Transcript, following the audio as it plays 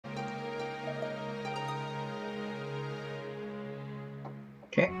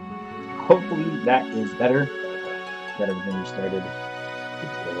Okay. Hopefully that is better. Got everything restarted.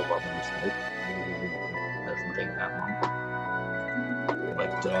 It's a little while to restart. It doesn't take that long.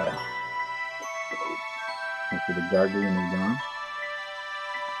 But hopefully the gargling is gone.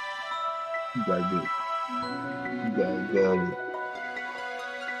 Gargle.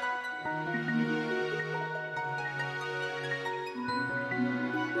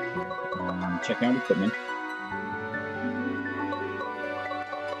 Check out equipment.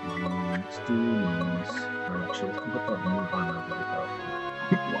 Let's do this. Or actually, let's put that new armor over the top.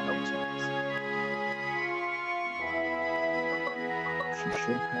 Wild chance. She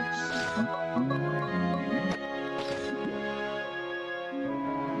should have something in there.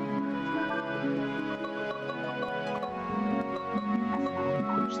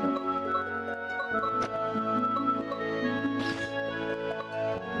 Equip stuff.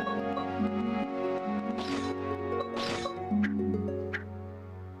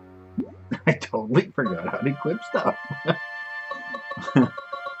 I totally forgot how to equip stuff.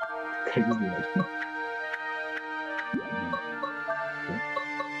 Crazy.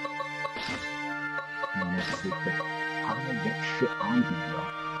 Let's see how do I get shit on here, though?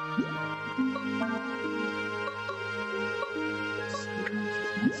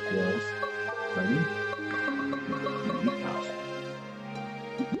 Skills. Ready?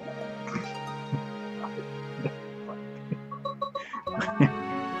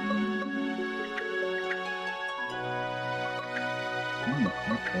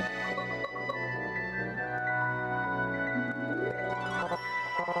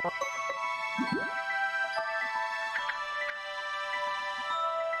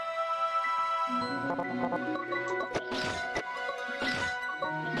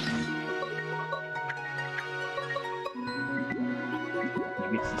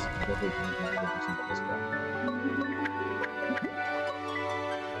 Maybe it's this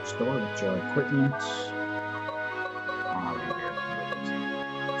storage or equipment.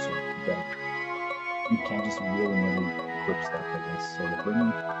 So you can't just really equip stuff like this. So the bring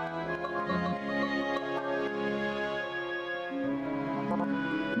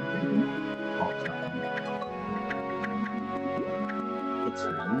it's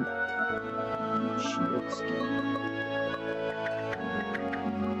for you. Shield skin.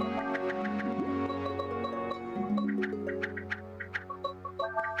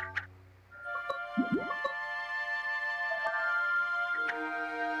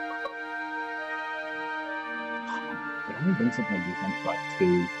 It only brings up my defense by 2.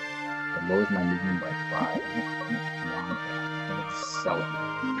 It lowers my movement by 5. I don't want that. Let's sell it.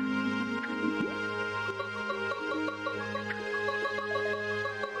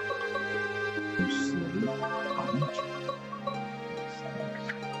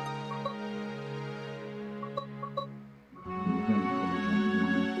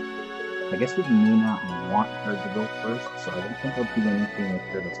 I guess we may not want her to go first, so I don't think I'll do anything with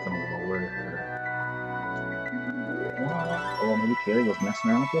her that's going to lower her. Oh, maybe Kaylee was messing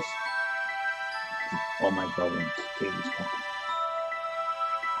around with this? Oh my god, Kaylee's coming.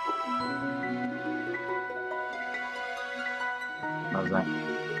 How's that?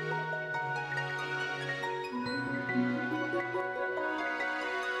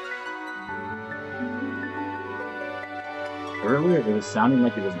 Earlier, it was sounding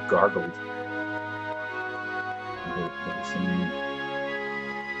like it was gargled.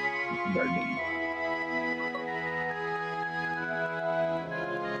 Gargling.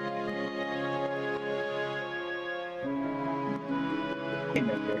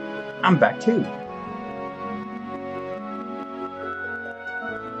 I'm back too.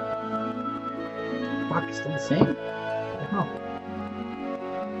 Fuck, it's still the same. Oh.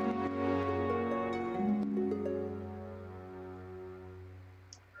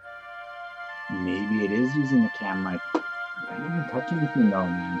 Maybe it is using the camera. I didn't even touch anything though,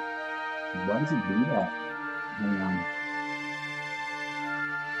 man. Why does it do that? Hang on.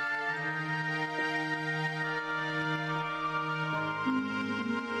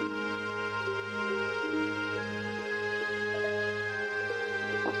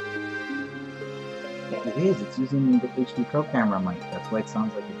 Yeah, it is. It's using the HD Pro camera mic. That's why it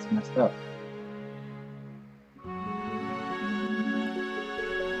sounds like it's messed up.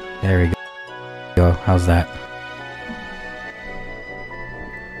 There we go. How's that?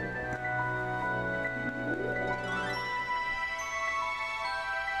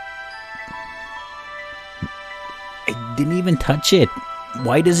 I didn't even touch it.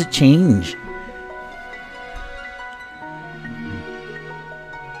 Why does it change?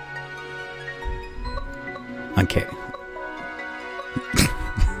 Okay.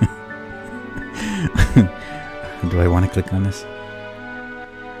 Do I want to click on this?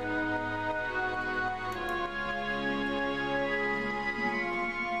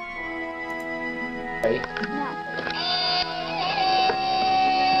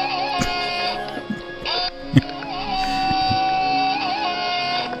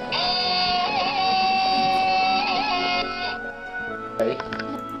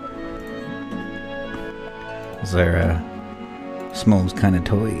 smells are smells kind of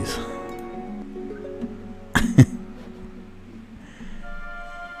toys.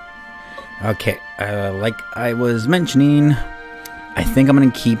 Okay, like I was mentioning, I think I'm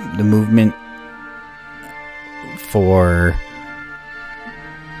gonna keep the movement for,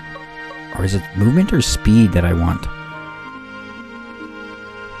 or is it movement or speed that I want?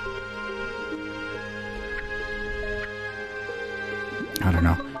 I don't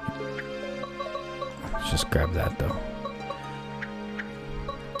know. Let's just grab that though.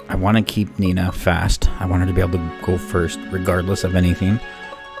 I want to keep Nina fast. I want her to be able to go first regardless of anything.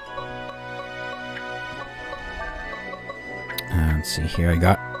 Let's see here.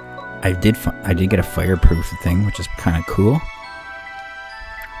 I did get a fireproof thing, which is kind of cool.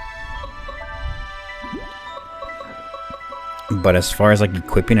 But as far as like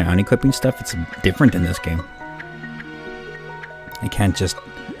equipping and unequipping stuff, it's different in this game. I can't just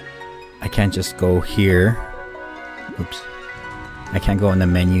go here. Oops. I can't go in the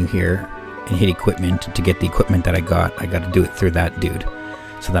menu here and hit equipment to get the equipment that I got. I got to do it through that dude.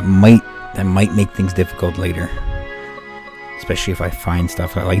 So that might make things difficult later. Especially if I find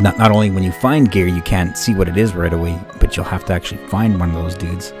stuff like not only when you find gear you can't see what it is right away, but you'll have to actually find one of those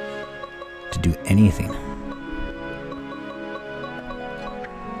dudes to do anything.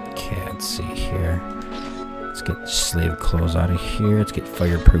 Okay, let's see here. Let's get slave clothes out of here. Let's get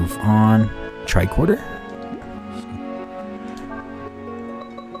fireproof on. Tricorder.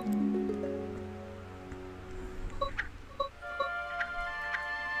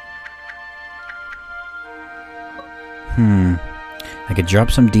 I could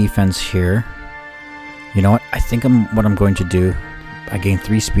drop some defense here. You know what? I think what I'm going to do. I gain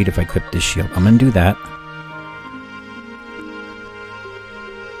 3 speed if I equip this shield. I'm going to do that.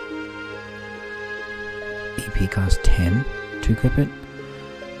 AP costs 10 to equip it.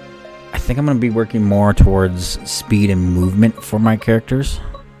 I think I'm going to be working more towards speed and movement for my characters.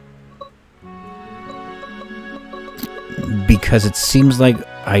 Because it seems like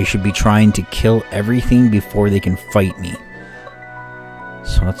I should be trying to kill everything before they can fight me.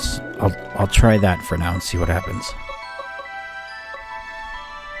 So I'll try that for now and see what happens.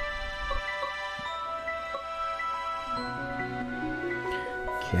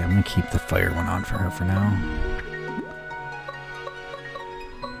 Okay, I'm gonna keep the fire one on for her for now.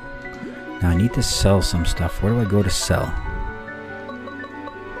 Now I need to sell some stuff. Where do I go to sell?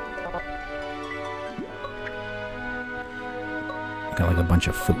 Got like a bunch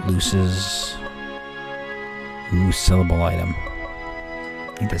of footlooses. Ooh, sellable item.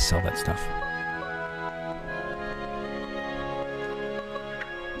 I need to sell that stuff.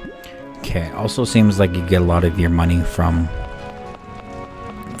 Okay, also seems like you get a lot of your money from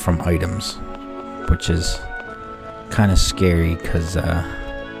items, which is kind of scary because our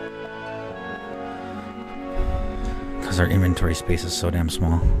inventory space is so damn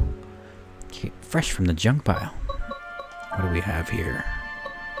small. Okay, fresh from the junk pile. What do we have here?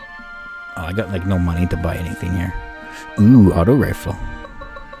 Oh, I got like no money to buy anything here. Ooh, auto rifle.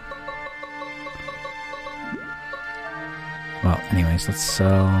 Well, anyways, let's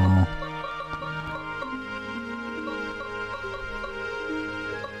sell.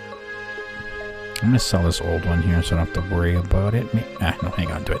 I'm gonna sell this old one here so I don't have to worry about it. No,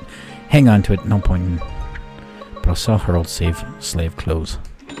 hang on to it. Hang on to it, no point in. But I'll sell her old slave clothes.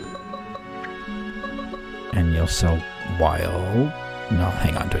 And you'll sell wild. No,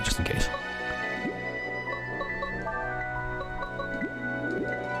 hang on to it just in case.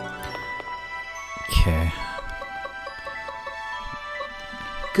 Okay.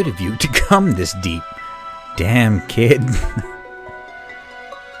 Good of you to come this deep. Damn, kid.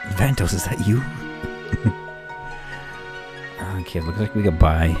 Vantos, is that you? Okay, looks like we could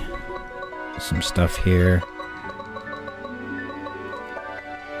buy some stuff here.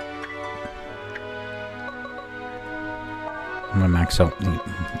 I'm gonna max out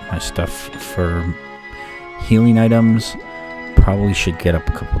my stuff for healing items. Probably should get up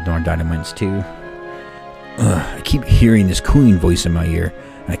a couple more dynamites too. Ugh, I keep hearing this cooing voice in my ear,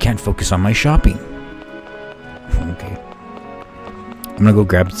 and I can't focus on my shopping. Okay. I'm gonna go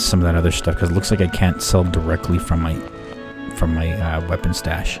grab some of that other stuff because it looks like I can't sell directly from my weapon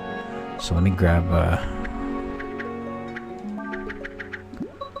stash. So let me grab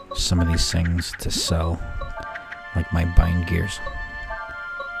some of these things to sell, like my bind gears.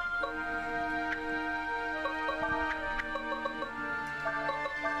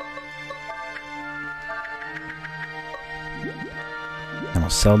 Then I'll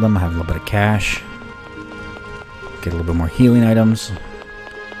sell them, have a little bit of cash. Get a little bit more healing items.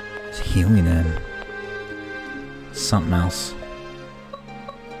 It's healing and something else.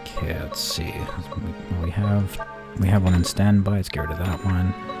 Okay, Okay, let's see. We have one in standby. Let's get rid of that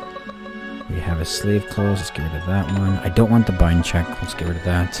one. We have a slave close. Let's get rid of that one. I don't want the bind check. Let's get rid of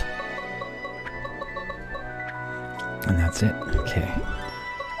that. And that's it. Okay.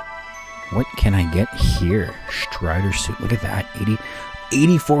 What can I get here? Strider suit. Look at that.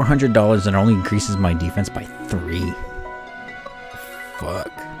 $8,400 and it only increases my defense by 3.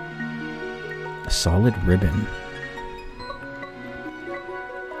 Fuck. A solid ribbon.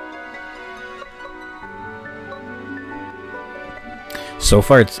 So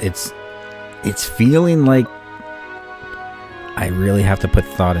far it's feeling like I really have to put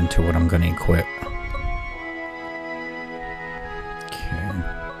thought into what I'm going to equip.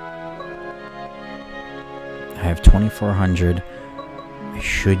 I have 2,400. I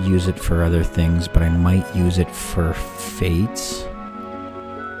should use it for other things, but I might use it for fates.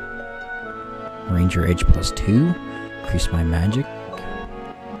 Ranger Edge +2. Increase my magic.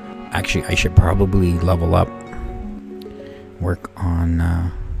 Actually, I should probably level up. Work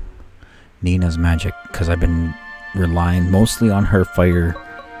on Nina's magic, because I've been relying mostly on her fire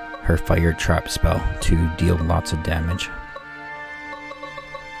trap spell to deal lots of damage.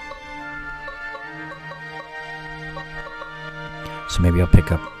 So maybe I'll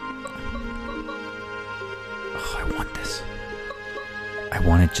pick up... Oh, I want this. I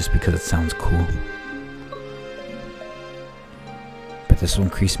want it just because it sounds cool. But this will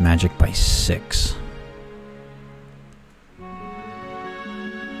increase magic by 6.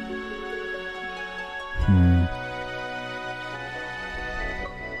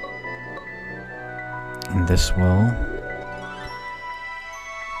 And this will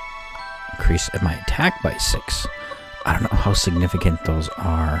increase my attack by 6. I don't know how significant those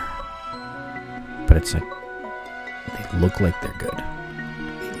are, but it's like, they look like they're good.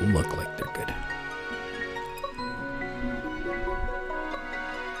 They look like they're good.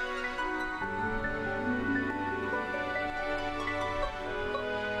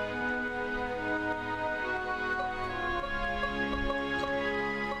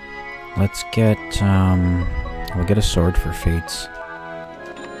 Let's get, we'll get a sword for fates.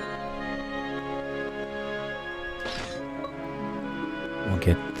 We'll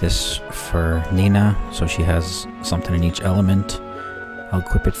get this for Nina, so she has something in each element. I'll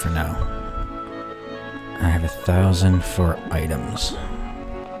equip it for now. I have 1,000 for items.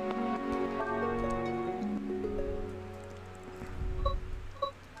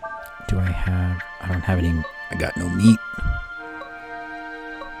 Do I have, I don't have any, I got no meat.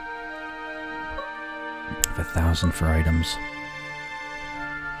 I have 1,000 for items.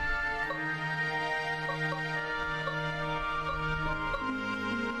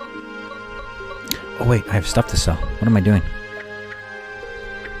 Oh wait, I have stuff to sell. What am I doing?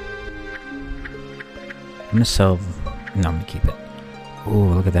 I'm gonna sell... No, I'm gonna keep it.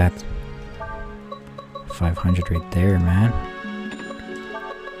 Oh, look at that. 500 right there, man.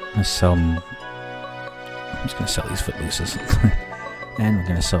 I'm gonna sell... I'm just gonna sell these footlooses. And we're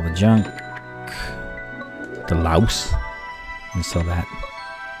gonna sell the junk. The louse. I'm gonna sell that.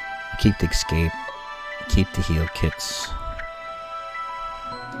 Keep the escape. Keep the heal kits.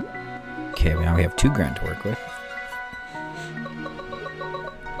 Okay, now we have 2 grand to work with.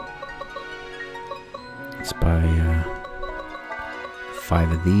 Let's buy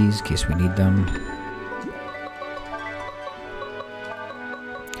 5 of these in case we need them.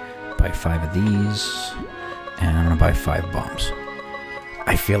 Buy 5 of these, and I'm gonna buy 5 bombs.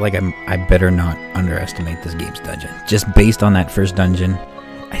 I feel like I better not underestimate this game's dungeon. Just based on that first dungeon,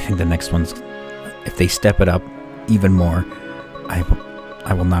 I think the next one's, if they step it up even more,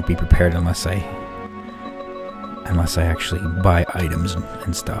 I will not be prepared unless I actually buy items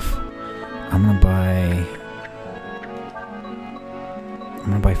and stuff. I'm gonna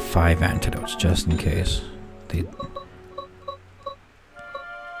buy 5 antidotes just in case.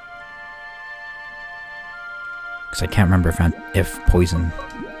 Because I can't remember if poison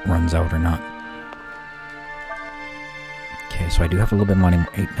runs out or not. Okay, so I do have a little bit of money,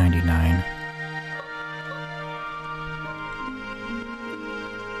 $8.99.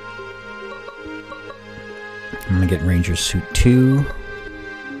 I'm gonna get Ranger Suit 2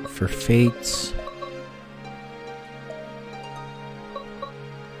 for fates.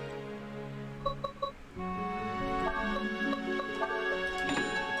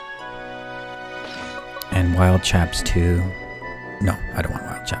 And Wild Chaps 2. No, I don't want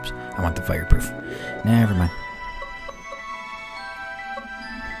Wild Chaps. I want the fireproof. Never mind.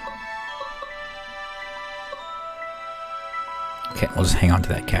 Okay, I'll just hang on to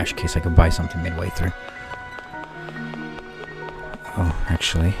that cash in case I can buy something midway through. Oh,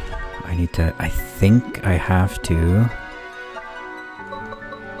 actually, I think I have to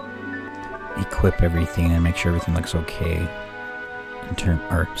equip everything and make sure everything looks okay in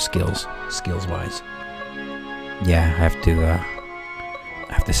skills wise. Yeah, I have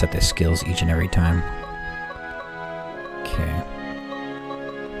to set the skills each and every time. Okay.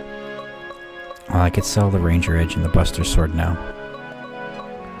 Well, I could sell the Ranger Edge and the Buster Sword now.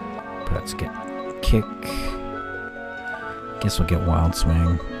 But let's get Kick. Guess we'll get Wild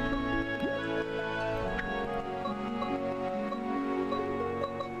Swing.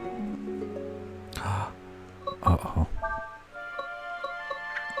 Uh-oh.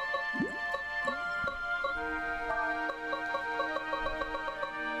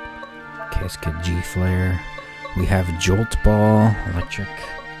 Okay, let's get G-Flare. We have Jolt Ball, Electric.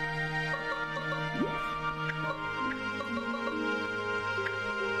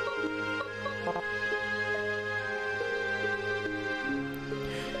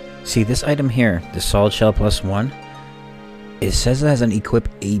 See, this item here, the Solid Shell +1, it says it has an equip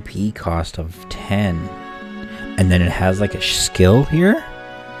AP cost of 10. And then it has like a skill here.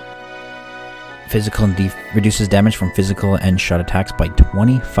 Physical and reduces damage from physical and shot attacks by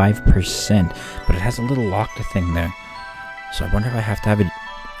 25%. But it has a little locked thing there. So I wonder if I have to have it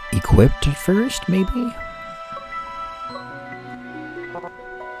equipped first, maybe?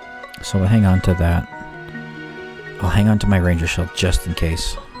 So I'll hang on to that. I'll hang on to my Ranger Shield just in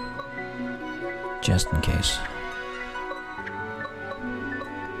case. Just in case.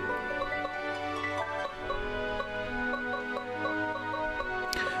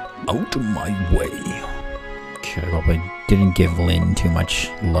 Out of my way. Okay, probably didn't give Lynn too much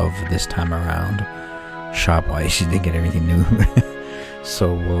love this time around. Shop-wise, she did get everything new.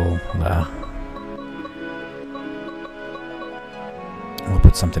 So we'll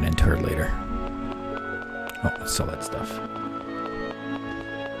put something into her later. Oh, let's sell that stuff.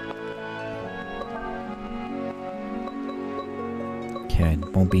 Okay,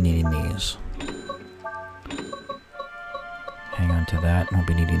 won't be needing these. Hang on to that. Won't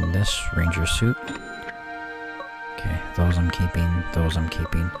be needing this Ranger suit. Okay, those I'm keeping. Those I'm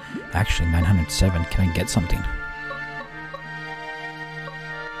keeping. Actually, 907. Can I get something?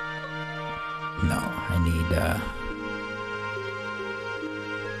 No, I need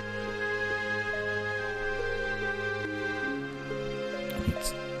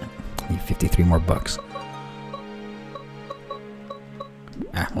I need 53 more bucks.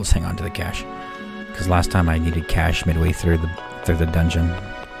 Let's hang on to the cash. Because last time I needed cash midway through the dungeon.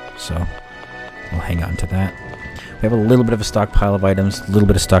 So we'll hang on to that. We have a little bit of a stockpile of items, a little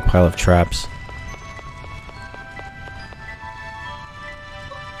bit of stockpile of traps.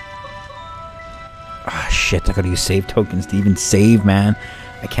 Ah, shit, I gotta use save tokens to even save, man.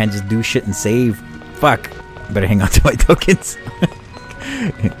 I can't just do shit and save. Fuck. Better hang on to my tokens.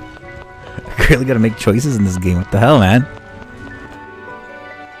 I really gotta make choices in this game. What the hell, man?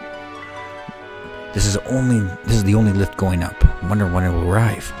 This is the only lift going up. I wonder when it will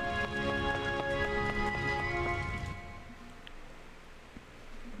arrive.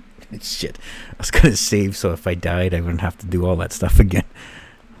 Shit. I was gonna save so if I died I wouldn't have to do all that stuff again.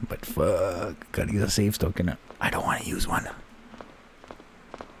 But fuck, gotta use a save token. I don't want to use one.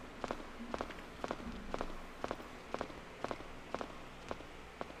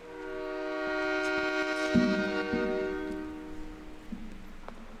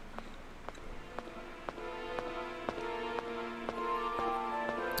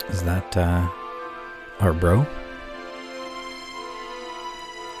 Is that our bro?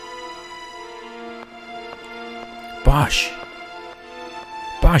 Basch!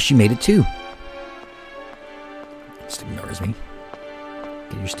 Basch, you made it too! Just ignores me.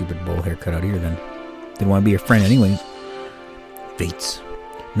 Get your stupid bowl haircut out of here then. Didn't want to be your friend anyways. Fates.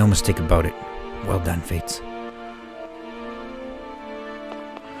 No mistake about it. Well done, Fates.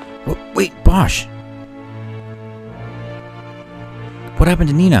 Wait, Basch! What happened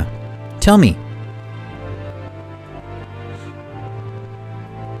to Nina? Tell me!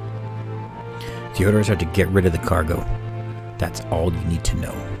 The orders are to get rid of the cargo. That's all you need to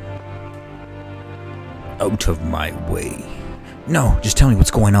know. Out of my way. No, just tell me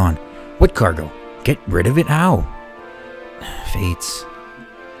what's going on. What cargo? Get rid of it? How? Fates.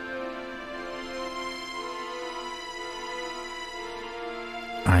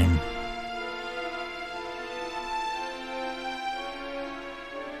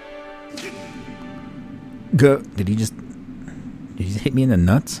 Did he just hit me in the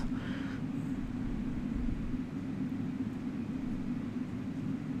nuts?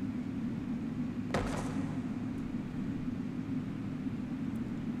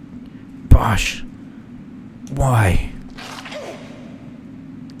 Basch. Why?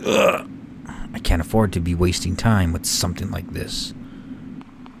 Ugh. I can't afford to be wasting time with something like this.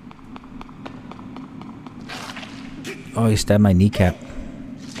 Oh, he stabbed my kneecap.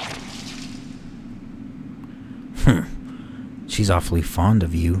 She's awfully fond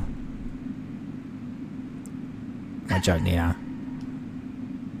of you. Watch out, Nina.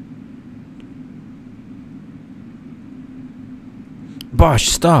 Basch,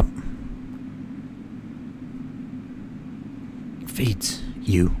 stop. Fates,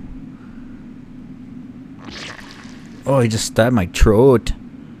 you. Oh, he just stabbed my throat.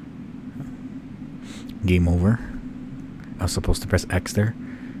 Game over. I was supposed to press X there.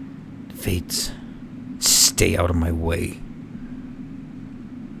 Fates, stay out of my way.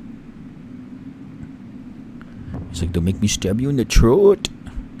 He's like, don't make me stab you in the throat.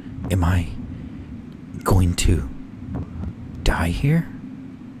 Am I going to die here?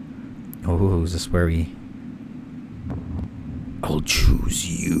 Oh, is this where we... I'll choose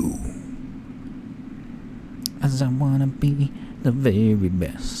you. As I wanna be the very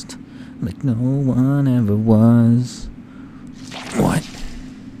best, like no one ever was. What?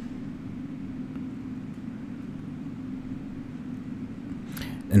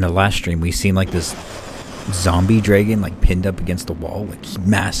 In the last stream, we seen like this zombie dragon like pinned up against the wall, like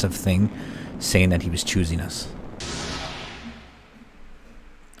massive thing, saying that he was choosing us.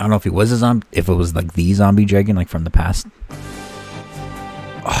 I don't know if it was a zombie, if it was like the zombie dragon, like from the past.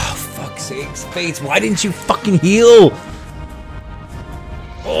 Oh, fuck's sakes, Fates, why didn't you fucking heal?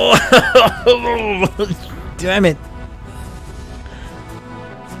 Oh, damn it.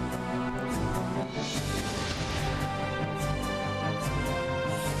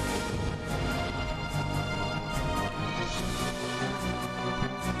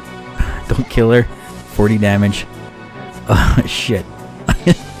 Don't kill her. 40 damage. Oh, shit.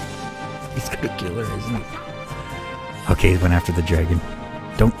 He's gonna kill her, isn't he? Okay, he went after the dragon.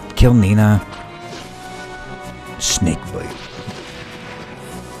 Don't kill Nina. Snake bite.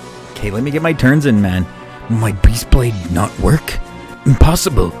 Okay, let me get my turns in, man. My beast blade not work?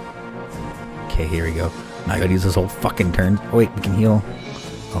 Impossible. Okay, here we go. Now I gotta use this whole fucking turn. Oh wait, we can heal.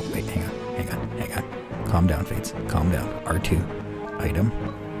 Oh wait, hang on. Calm down, Fates. Calm down. R2. Item.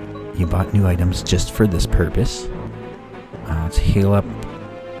 You bought new items just for this purpose. Let's heal up.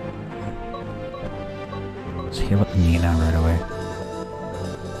 Let's heal up Nina right away.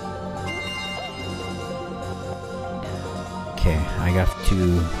 Okay, I have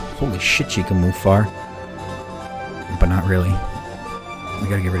to... Holy shit, she can move far. But not really. We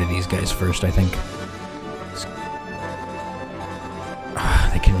gotta get rid of these guys first, I think.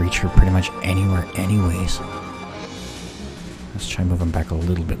 They can reach her pretty much anywhere anyways. Let's try moving back a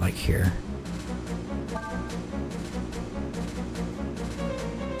little bit like here.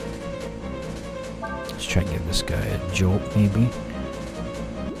 Let's try and give this guy a jolt, maybe.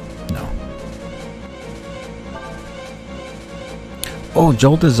 No. Oh,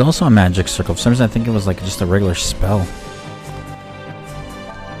 jolt is also a magic circle. For some reason I think it was like just a regular spell.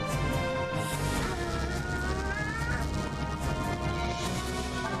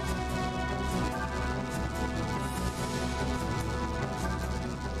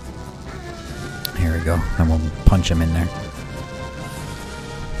 Here we go. Then we'll punch him in there.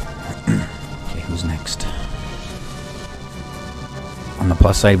 Okay, who's next? On the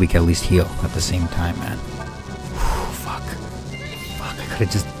plus side, we can at least heal at the same time, man. Whew, fuck. Fuck, I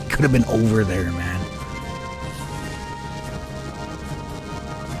could have been over there, man.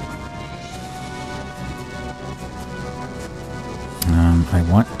 I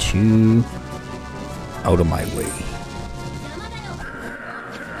want to... out of my way.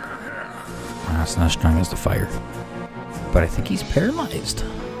 That's not as strong as the fire. But I think he's paralyzed.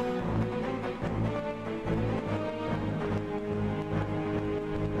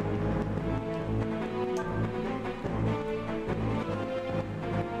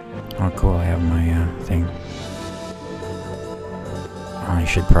 Oh, cool. I have my thing. I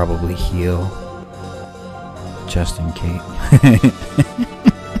should probably heal. Just in case.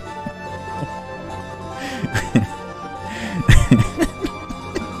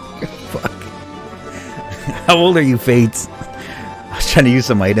 How old are you, Fates? I was trying to use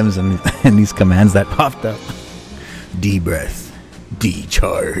some items and these commands that popped up. D-breath.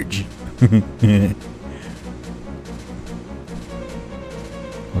 D-charge.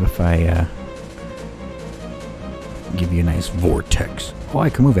 What if I give you a nice vortex? Oh, I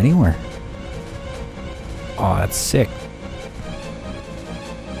can move anywhere. Oh, that's sick.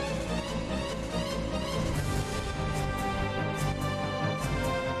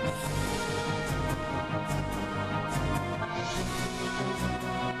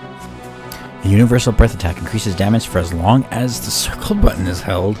 A universal breath attack increases damage for as long as the circle button is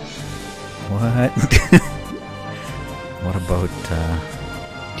held. What? What about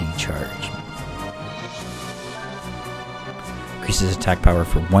decharge? increases attack power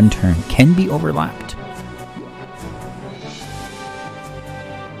for 1 turn. Can be overlapped.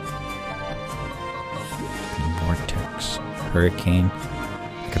 Vortex. Hurricane.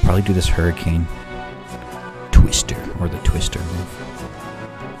 I could probably do this Hurricane. Twister. Or the Twister move.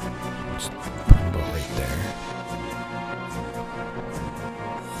 Let's put him about right there.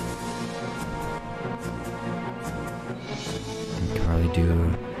 I could probably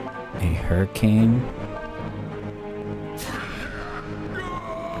do a Hurricane.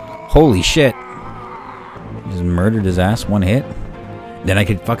 Holy shit. Just murdered his ass 1 hit. Then I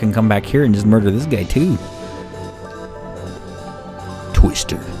could fucking come back here and just murder this guy too.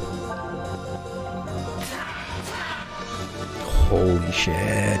 Twister. Holy shit.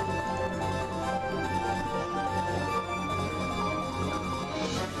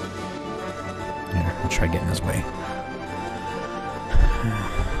 Yeah, I'll try getting his way.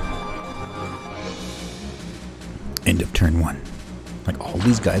 End of turn 1. Like, all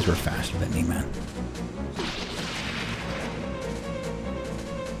these guys were faster than me, man.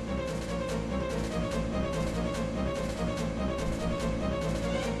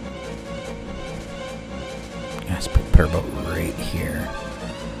 Let's put Parabot right here.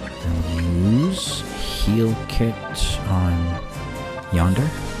 And use heal kit on yonder.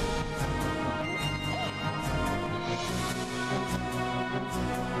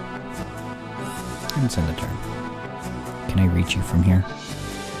 And send a turn. Can I reach you from here?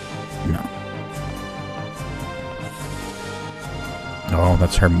 No. Oh,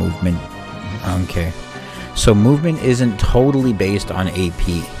 that's her movement. Okay. So movement isn't totally based on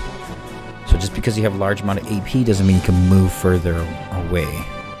AP. So just because you have a large amount of AP doesn't mean you can move further away.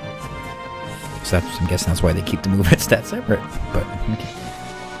 So that's, I'm guessing that's why they keep the movement stats separate. But okay.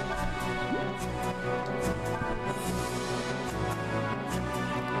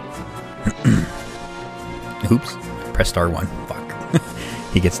 Oops. Pressed R1. Fuck.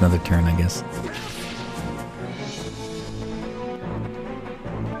 He gets another turn, I guess.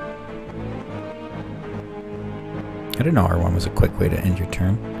 I didn't know R1 was a quick way to end your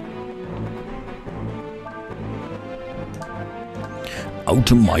turn.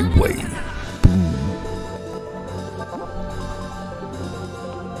 Out of my way. Boom.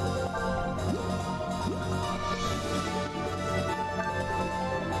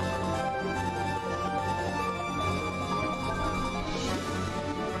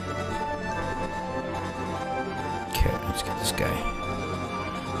 Okay, let's get this guy.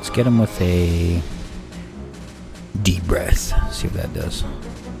 Let's get him with a deep breath. See what that does.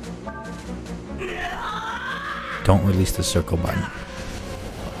 Don't release the circle button.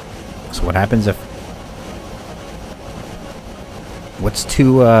 So what happens if... What's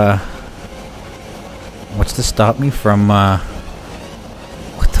to stop me from,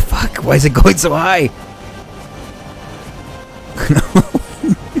 what the fuck? Why is it going so high?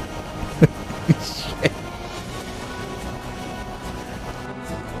 Shit.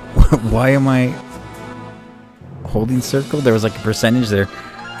 Why am I holding circle? There was like a percentage there.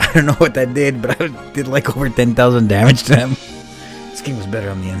 I don't know what that did, but I did like over 10,000 damage to him. This game was better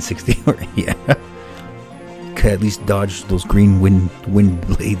on the N64. Yeah. Could at least dodge those green wind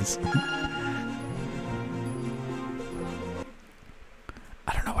blades.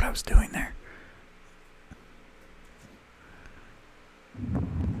 I don't know what I was doing there.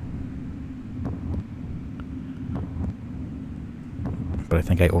 But I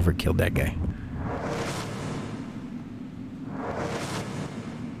think I overkilled that guy.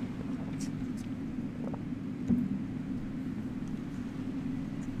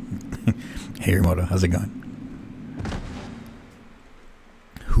 Hey Remoto, how's it going?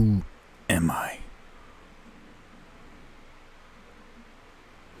 Who am I?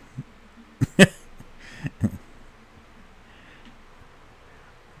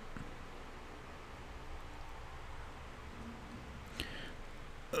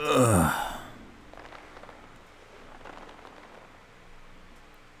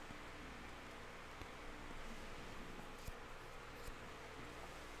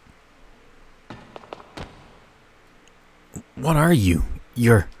 What are you?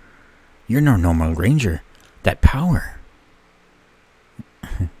 You're no normal ranger. That power.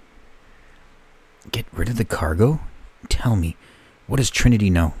 Get rid of the cargo? Tell me, what does Trinity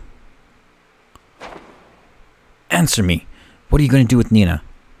know? Answer me. What are you going to do with Nina?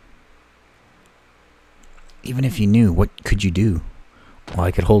 Even if you knew, what could you do? Well,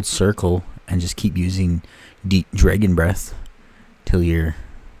 I could hold circle and just keep using deep dragon breath till you're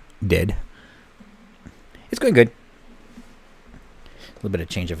dead. It's going good. A little bit of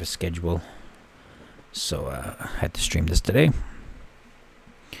change of a schedule, so I had to stream this today.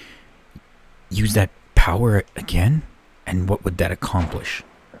 Use that power again And what would that accomplish?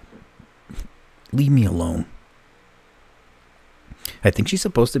 Leave me alone. I think she's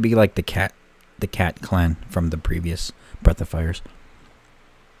supposed to be like the cat clan from the previous Breath of Fires.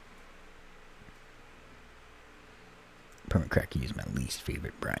 Permit Cracky is my least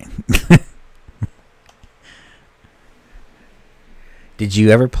favorite Brian. Did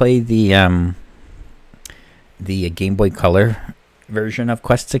you ever play the Game Boy Color version of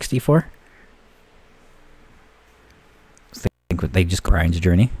Quest 64? I think they just Brian's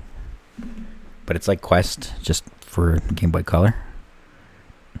Journey, but it's like Quest just for Game Boy Color.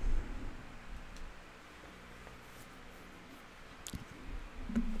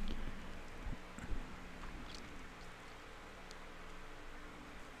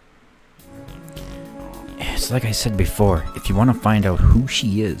 It's like I said before, if you want to find out who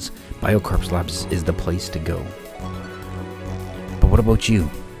she is, Biocorpse Labs is the place to go. But what about you?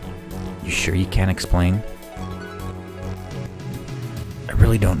 You sure you can't explain? I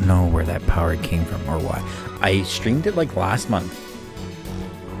really don't know where that power came from or why. I streamed it like last month.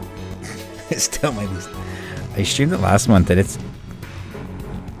 It's still my least. I streamed it last month and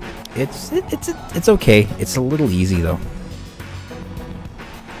it's okay. It's a little easy though.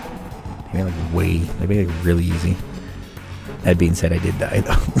 Maybe like really easy. That being said, I did die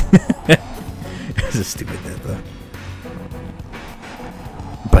though. It was a stupid death though.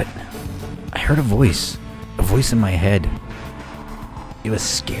 But I heard a voice in my head. It was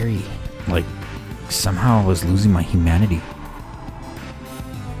scary. Like somehow I was losing my humanity.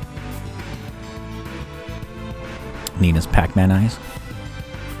 Nina's Pac-Man eyes.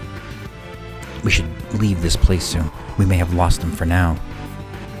 We should leave this place soon. We may have lost them for now.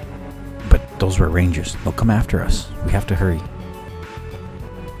 But those were Rangers. They'll come after us. We have to hurry.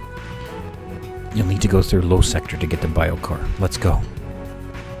 You'll need to go through low sector to get to Biocar. Let's go.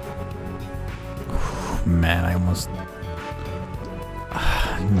 Man, I almost...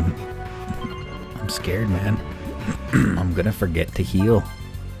 I'm scared, man. I'm gonna forget to heal.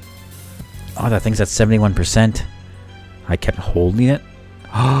 Oh, that thing's at 71%. I kept holding it.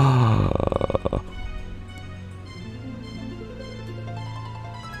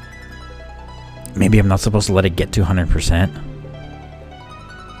 Maybe I'm not supposed to let it get to 100%.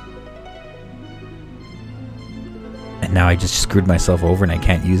 And now I just screwed myself over and I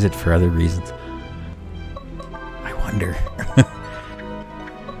can't use it for other reasons. I wonder.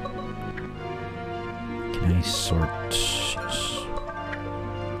 Can I sort? Yes.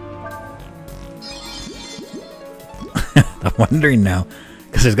 I'm wondering now.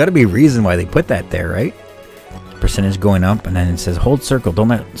 Because there's got to be a reason why they put that there, right? Percentage going up, and then it says hold circle. Don't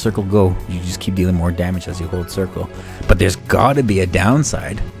let circle go. You just keep dealing more damage as you hold circle. But there's got to be a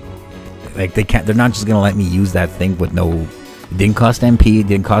downside. Like they can't. They're not just gonna let me use that thing with no. It didn't cost MP. It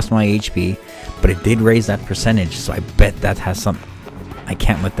didn't cost my HP, but it did raise that percentage. So I bet that has some. I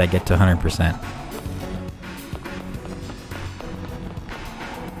can't let that get to 100%.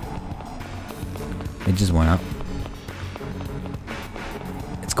 It just went up.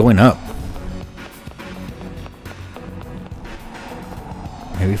 It's going up.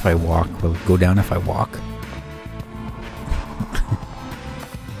 Maybe if I walk, will it go down if I walk?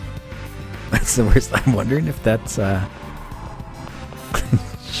 That's the worst. I'm wondering if that's,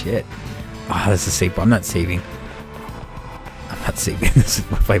 shit. Ah, oh, this is safe. I'm not saving. I'm not saving. This is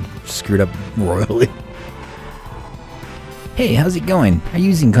if I screwed up royally. Hey, how's it going? Are you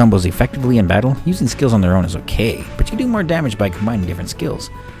using combos effectively in battle? Using skills on their own is okay, but you do more damage by combining different skills.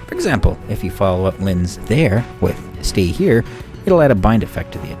 For example, if you follow up Lynn's there with stay here, it'll add a bind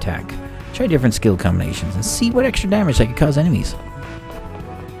effect to the attack. Try different skill combinations and see what extra damage that could cause enemies.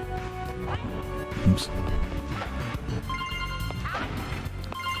 Oops.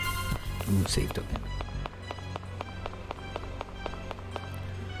 Ooh, save token.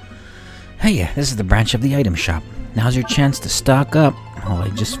 Hey, this is the branch of the item shop. Now's your chance to stock up. Well, I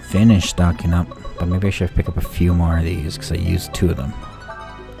just finished stocking up, but maybe I should pick up a few more of these because I used 2 of them.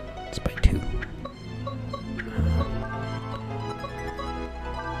 Let's buy 2.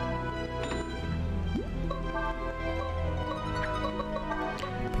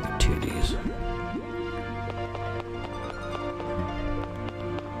 Pick up 2 of these.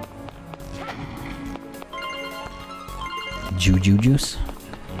 Juju juice?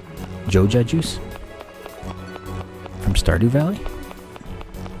 Joja juice? From Stardew Valley?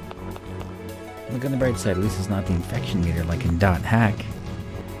 Look on the bright side, at least it's not the infection meter like in .hack.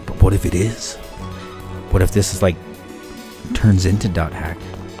 But what if it is? What if this is like turns into .hack?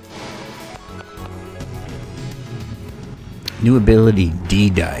 New ability,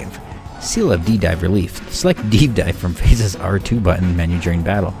 D-Dive. Seal of D-Dive relief. Select D-Dive from Phase's R2 button menu during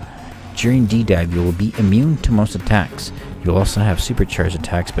battle. During D-dive, you will be immune to most attacks. You'll also have supercharged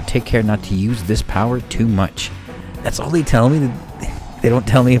attacks, but take care not to use this power too much. That's all they tell me. They don't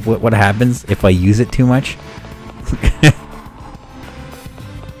tell me what happens if I use it too much.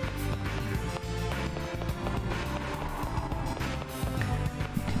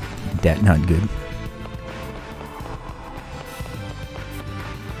 That not good.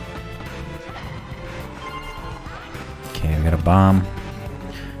 Okay, I got a bomb.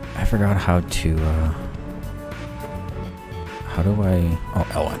 I forgot how to, how do I... Oh,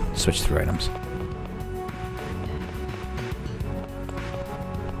 L1. Switch through items.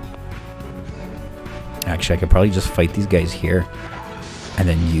 Actually, I could probably just fight these guys here and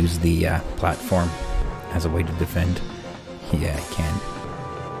then use the platform as a way to defend. Yeah, I can.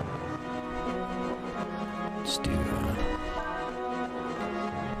 Let's do...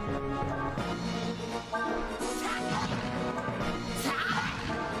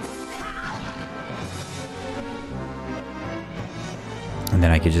 And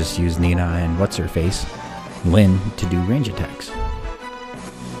then I could just use Nina and what's-her-face, Lynn, to do range attacks.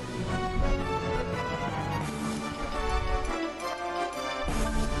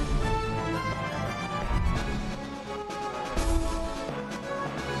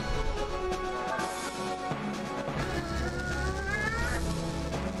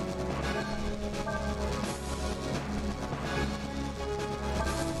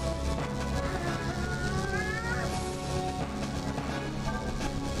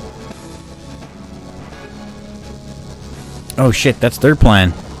 Oh shit, that's their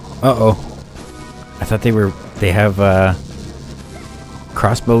plan. Uh-oh. I thought they have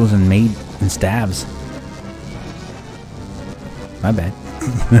crossbows and stabs. My bad.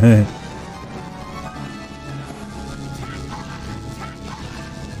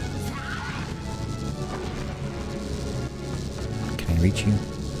 Can I reach you?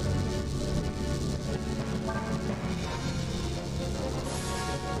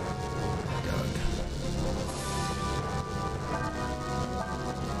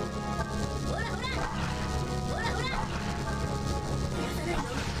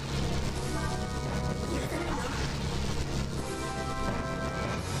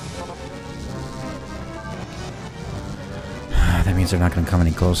 That means they're not going to come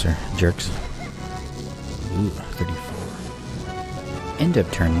any closer, jerks. Ooh, 34. End of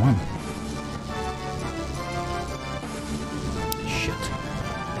turn 1. Shit.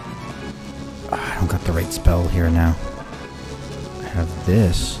 I don't got the right spell here now. I have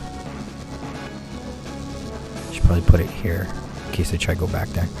this. Should probably put it here in case they try to go back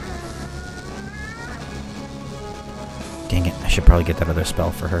there. Dang it, I should probably get that other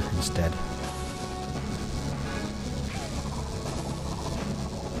spell for her instead.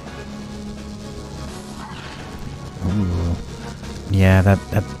 Ooh. Yeah,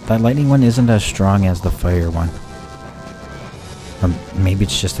 that lightning one isn't as strong as the fire one. Or maybe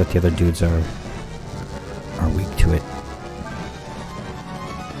it's just that the other dudes are weak to it.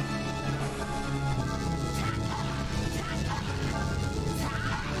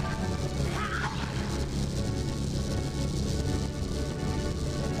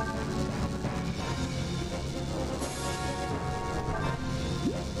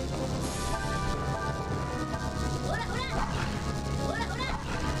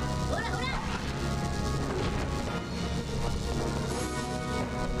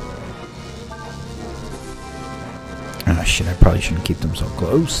 Oh shit, I probably shouldn't keep them so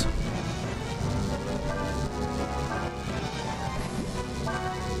close.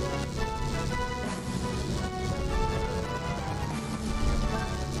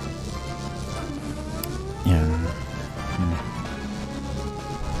 Yeah.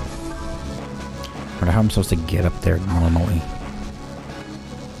 I wonder how I'm supposed to get up there normally.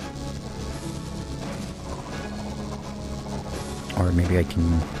 Or maybe I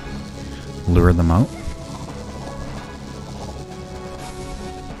can lure them out.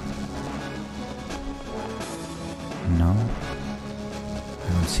 No.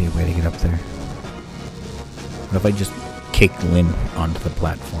 I don't see a way to get up there. What if I just kick Lynn onto the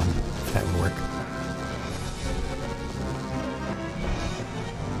platform? If that would work.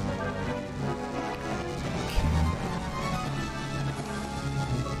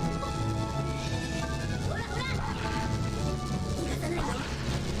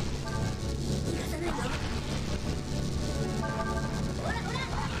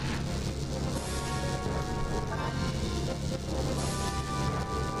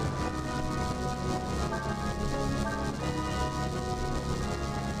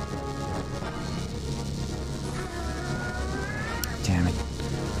 Damn it.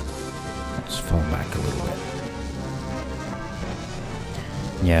 Let's fall back a little bit.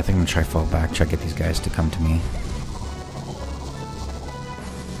 Yeah, I think I'm gonna try fall back, try to get these guys to come to me.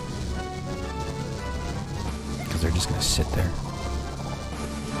 Because they're just gonna sit there.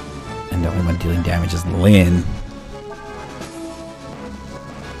 And the only one dealing damage is Lynn.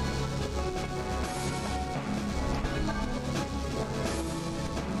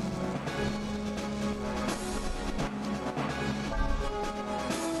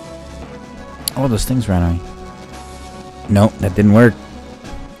 Oh, those things ran away. Nope, that didn't work.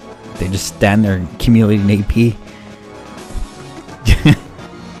 They just stand there accumulating AP.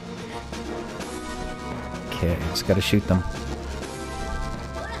 Okay, I just gotta shoot them.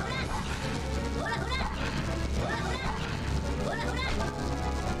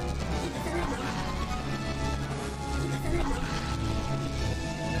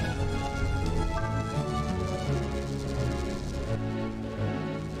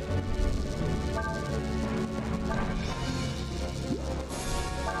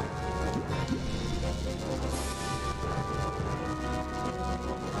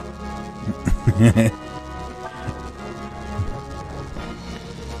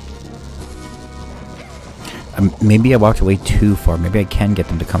 Maybe I walked away too far. Maybe I can get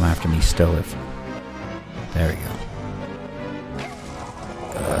them to come after me still if... There we go.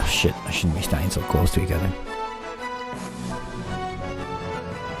 Shit. I shouldn't be standing so close to each other.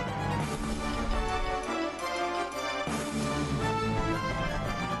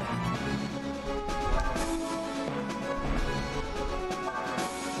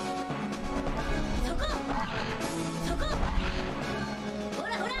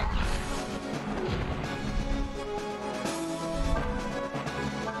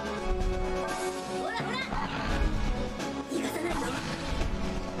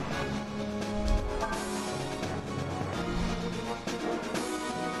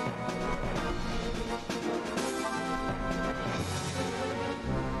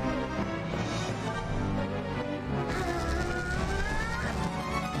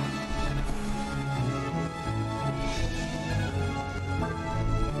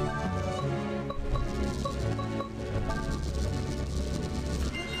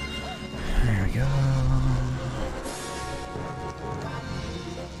 There we go.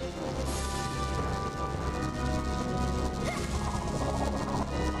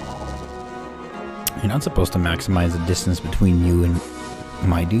 You're not supposed to maximize the distance between you and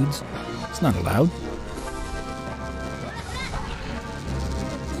my dudes. It's not allowed.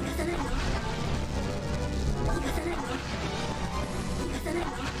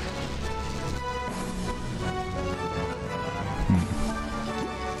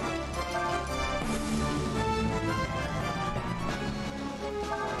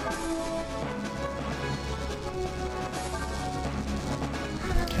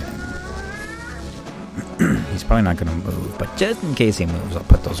 He's probably not going to move, but just in case he moves, I'll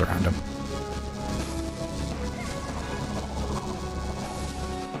put those around him.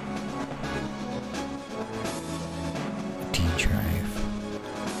 D-drive.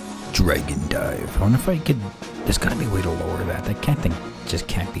 Dragon dive. I wonder if I could... There's got to be a way to lower that. That thing just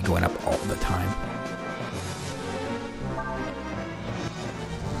can't be going up all the time.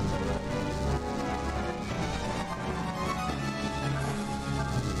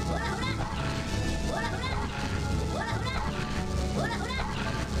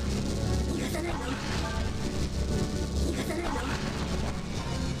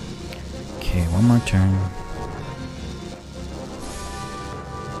 Okay, one more turn.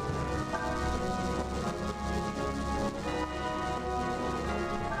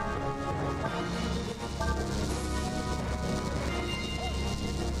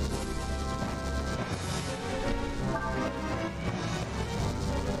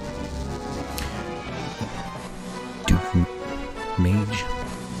 Mage.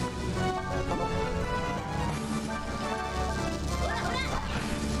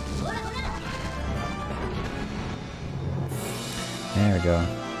 There we go.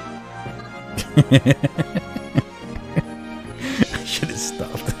 I should have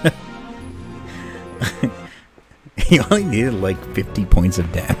stopped. He only needed like 50 points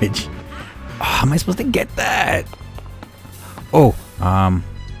of damage. Oh, how am I supposed to get that? Oh,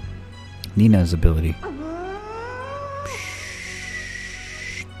 Nina's ability.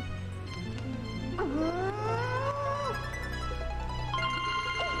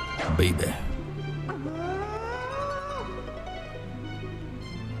 Baby.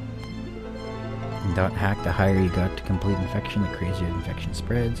 Dot hack, the higher you got to complete infection, the crazier the infection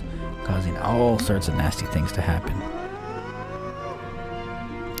spreads, causing all sorts of nasty things to happen.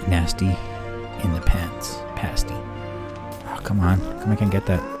 Nasty in the pants. Pasty. Oh, come on. Come on, I can get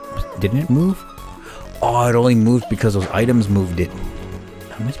that. Didn't it move? Oh, it only moved because those items moved it.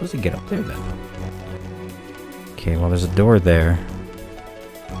 am I supposed to get up there then? Okay, well there's a door there.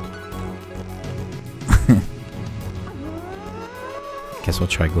 Guess we'll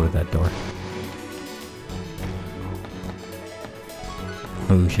try go to that door.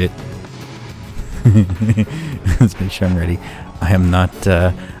 Oh shit. Let's make sure I'm ready. I am not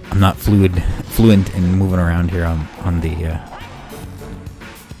I'm not fluent in moving around here on the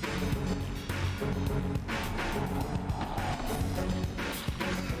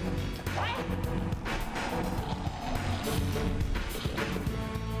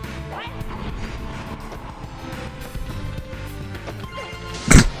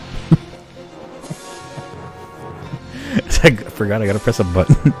I forgot I gotta press a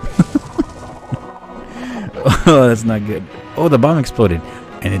button. Oh, that's not good. Oh, the bomb exploded.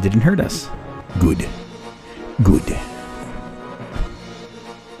 And it didn't hurt us. Good. Good.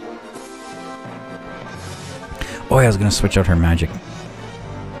 Oh, I was gonna switch out her magic.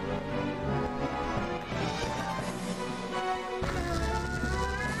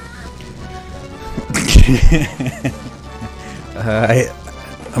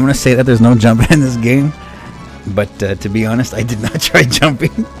 I'm gonna say that there's no jumping in this game. But to be honest, I did not try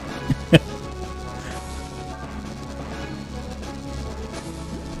jumping.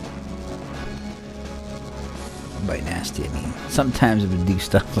 By nasty, I mean sometimes it would do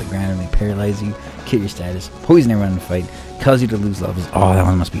stuff like randomly paralyze you, kill your status, poison everyone in the fight, cause you to lose levels. Oh, that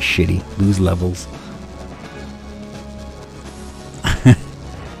one must be shitty. Lose levels.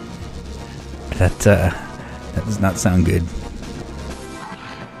 That does not sound good.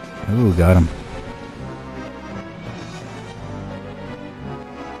 Oh, got him.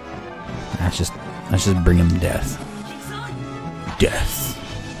 Let's just bring him death. Death.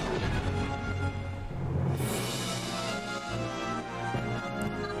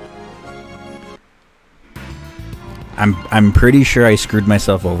 I'm pretty sure I screwed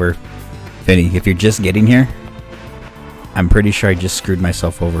myself over. Vinny, if you're just getting here, I'm pretty sure I just screwed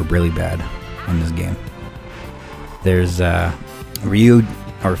myself over really bad on this game. There's Ryu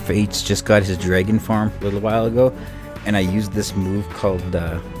or Fates just got his dragon farm a little while ago, and I used this move called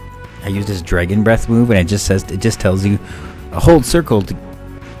I used his dragon breath move, and it just tells you hold circle to,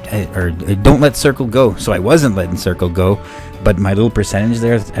 or don't let circle go. So I wasn't letting circle go, but my little percentage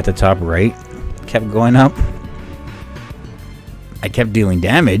there at the top right kept going up. I kept dealing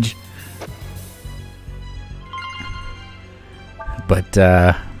damage, but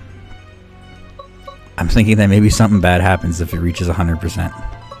I'm thinking that maybe something bad happens if it reaches 100%.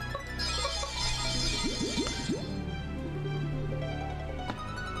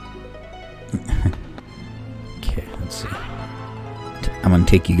 Okay, let's see. I'm gonna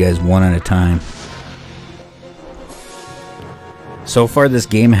take you guys one at a time. So far, this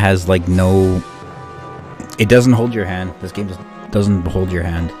game has like no. It doesn't hold your hand. This game doesn't hold your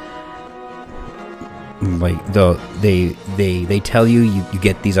hand. Like they tell you you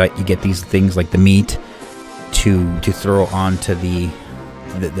get these things like the meat to throw onto the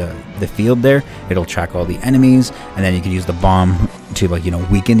field there. It'll track all the enemies, and then you can use the bomb to, like, you know,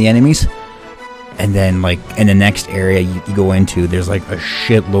 weaken the enemies. And then, like, in the next area you go into, there's like a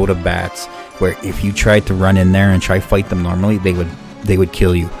shitload of bats where if you tried to run in there and try fight them normally, they would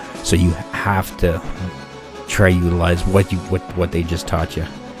kill you. So you have to try utilize what they just taught you.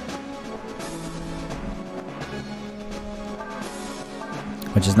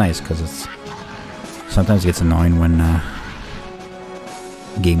 Which is nice, because sometimes it gets annoying when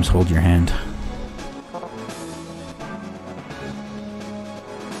games hold your hand.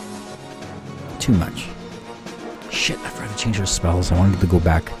 Too much. Shit, I forgot to change her spells. I wanted to go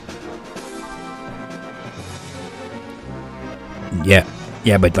back.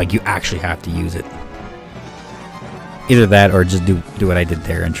 Yeah, but like you actually have to use it. Either that or just do what I did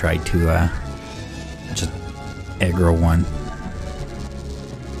there and try to just aggro one.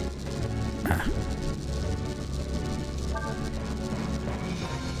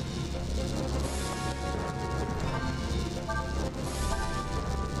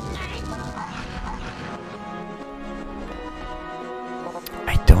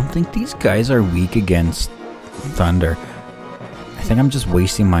 I think these guys are weak against thunder. I think I'm just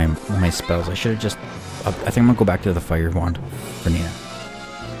wasting my spells. I should have just. I think I'm gonna go back to the fire wand for Nina.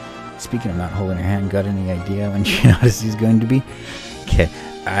 Speaking of not holding her hand, got any idea when she notices he's going to be?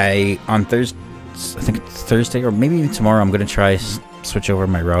 Okay, on Thursday, I think it's Thursday or maybe even tomorrow, I'm gonna try switch over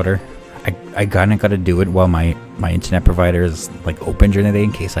my router. I kinda gotta do it while my internet provider is like open during the day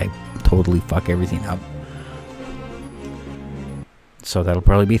in case I totally fuck everything up. So that'll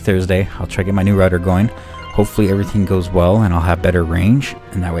probably be Thursday. I'll try to get my new router going. Hopefully everything goes well and I'll have better range,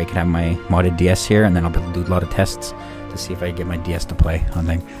 and that way I can have my modded DS here, and then I'll be able to do a lot of tests to see if I can get my DS to play on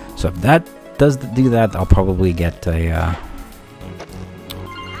thing. So if that does do that, I'll probably get a.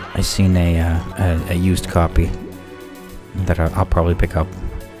 I seen a used copy that I'll probably pick up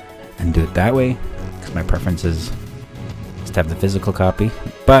and do it that way, because my preference is to have the physical copy.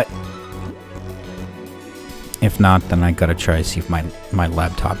 But if not, then I gotta try to see if my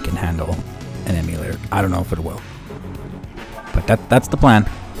laptop can handle an emulator. I don't know if it will, but that's the plan.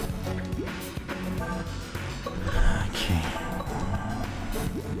 Okay.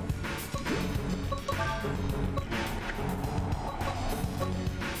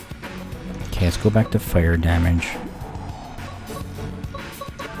 Okay, let's go back to fire damage.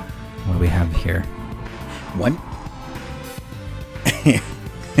 What do we have here? One.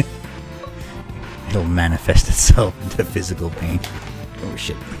 It'll manifest itself into physical pain. Oh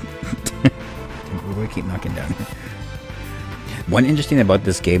shit. Where do I keep knocking down here? One interesting thing about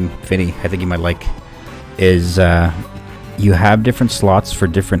this game, Finny, I think you might like, is you have different slots for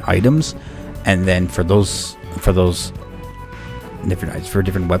different items, and then for those different items, for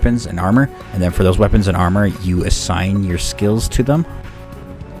different weapons and armor, and then for those weapons and armor, you assign your skills to them.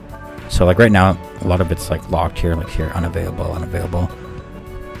 So like right now, a lot of it's like locked here, like here, unavailable.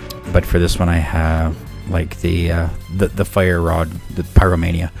 But for this one, I have like the fire rod, the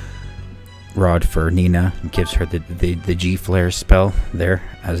pyromania rod for Nina. It gives her the G flare spell there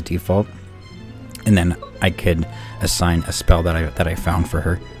as default, and then I could assign a spell that I found for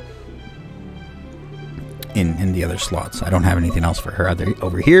her in the other slots. I don't have anything else for her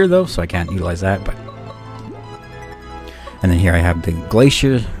over here though, so I can't utilize that. But and then here I have the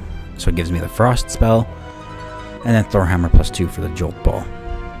glacier, so it gives me the frost spell, and then Thor hammer +2 for the jolt ball.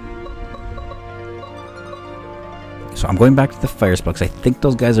 So I'm going back to the fire spell because I think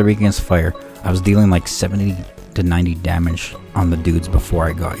those guys are weak against fire. I was dealing like 70 to 90 damage on the dudes before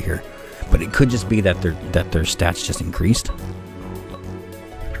I got here, but it could just be that their stats just increased.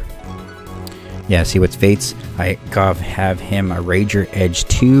 Yeah, see what's Fates? I have him a Rager Edge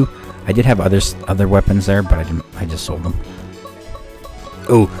 2. I did have other weapons there, but I just sold them.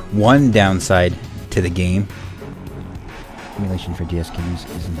 Oh, one downside to the game. Emulation for DS games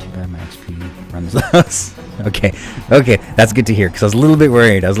isn't too bad. My XP runs those. Okay, that's good to hear, because I was a little bit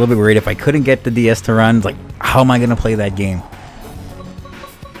worried. If I couldn't get the DS to run, like, how am I going to play that game?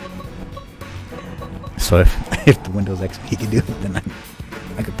 So if the Windows XP can do it, then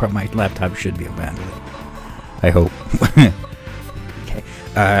I could probably, my laptop should be able to handle it. I hope. Okay.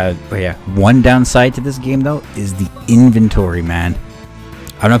 But yeah, one downside to this game though is the inventory, man.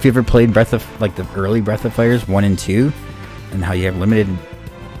 I don't know if you ever played the early Breath of Fires 1 and 2, and how you have limited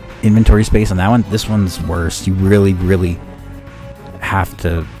inventory space on that one. This one's worse. You really, really have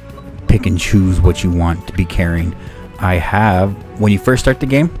to pick and choose what you want to be carrying. When you first start the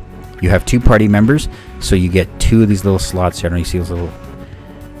game, you have 2 party members, so you get 2 of these little slots here. I don't know, you see those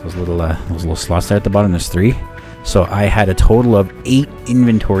little slots there at the bottom. There's 3. So I had a total of 8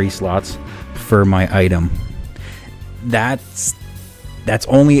 inventory slots for my item. That's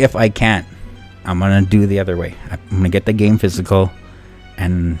only if I can't. I'm gonna do the other way. I'm gonna get the game physical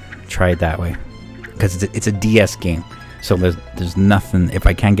and try it that way, because it's a DS game. So there's nothing. If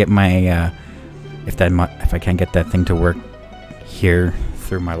I can't get my if I can't get that thing to work here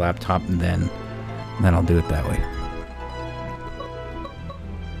through my laptop, then I'll do it that way.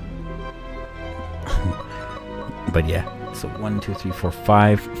 But yeah, so 1, 2, 3, 4,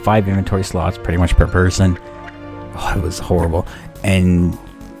 5 inventory slots pretty much per person. Oh, it was horrible. And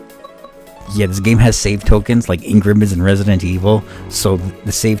yeah, this game has save tokens like Ingram is in Resident Evil, so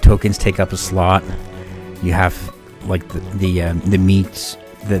the save tokens take up a slot. You have like the meats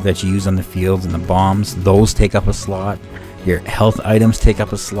that you use on the fields and the bombs, those take up a slot. Your health items take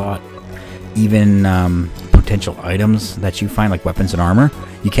up a slot. Even potential items that you find, like weapons and armor,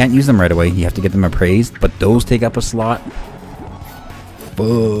 you can't use them right away. You have to get them appraised, but those take up a slot.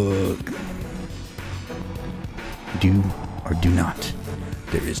 Fuck. Do or do not.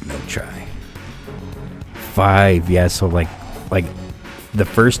 There is no try. 5, yeah, so like the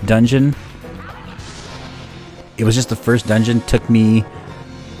first dungeon, it was just the first dungeon, took me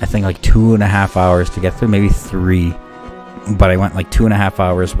I think like 2.5 hours to get through, maybe 3, but I went like 2.5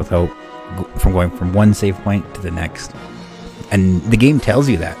 hours from going from one save point to the next. And the game tells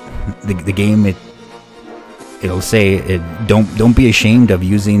you that. The game, it'll say don't be ashamed of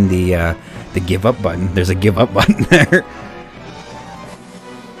using the give up button. There's a give up button there.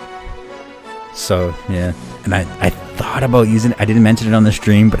 So yeah, and I thought about using it. I didn't mention it on the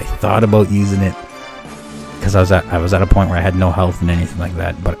stream, but I thought about using it because I was at a point where I had no health and anything like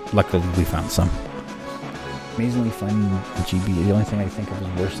that. But luckily we found some. Amazingly fun GB. The only thing I think of as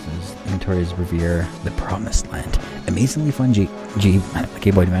worse is inventory is Riviera, the Promised Land. Amazingly fun Game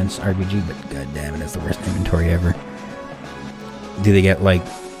Boy Advance RPG, but god damn it, it's the worst inventory ever. Do they get like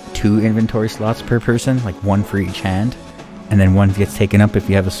 2 inventory slots per person, like 1 for each hand, and then 1 gets taken up if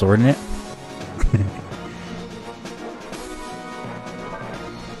you have a sword in it?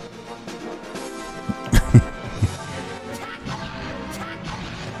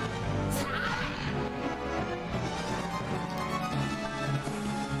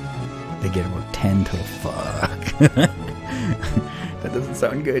 They get about 10 till fuck. That doesn't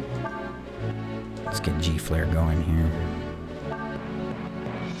sound good. Let's get G-Flare going here.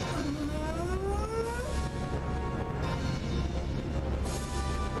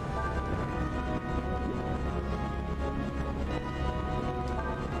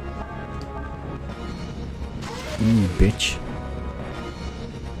 Bitch.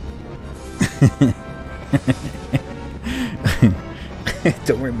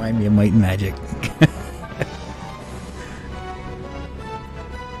 Don't remind me of Might and Magic.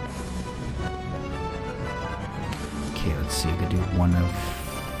 Okay, let's see. I could do one of...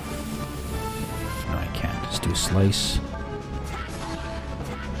 No, I can't. Just do Slice.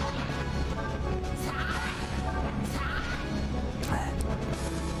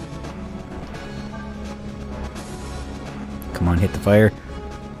 Come on, hit the fire.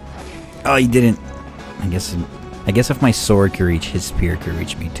 Oh, he didn't. I guess if my sword could reach, his spear could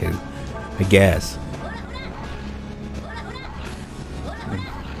reach me too. I guess. The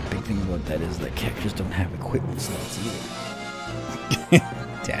big thing about that is that characters don't have equipment slots either.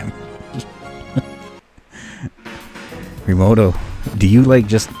 Damn. Remoto, do you like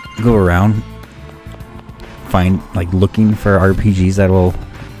just go around looking for RPGs that will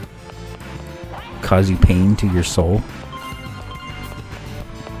cause you pain to your soul?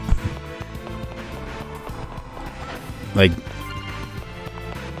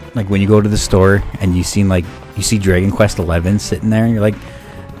 Like when you go to the store and you see Dragon Quest 11 sitting there and you're like,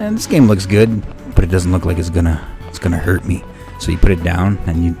 this game looks good, but it doesn't look like it's gonna hurt me. So you put it down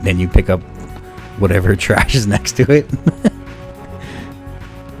and then you pick up whatever trash is next to it.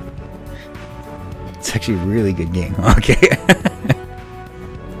 It's actually a really good game. Okay.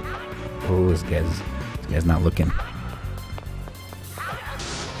 Oh, this guy's not looking.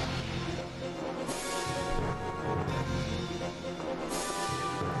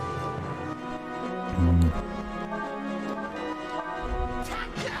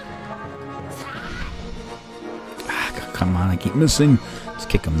 Come on, I keep missing. Let's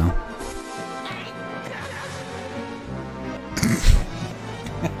kick him now.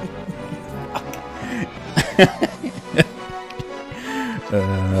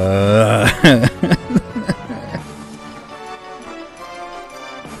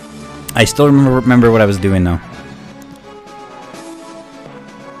 I still remember what I was doing though.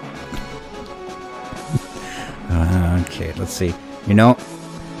 Okay, let's see. You know,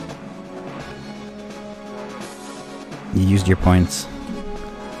 you used your points.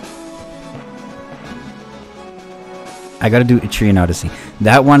 I gotta do Etrian Odyssey.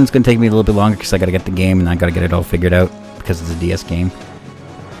 That one's gonna take me a little bit longer because I gotta get the game and I gotta get it all figured out because it's a DS game.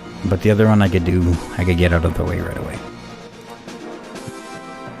 But the other one I could get out of the way right away.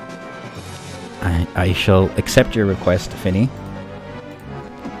 I shall accept your request, Finny.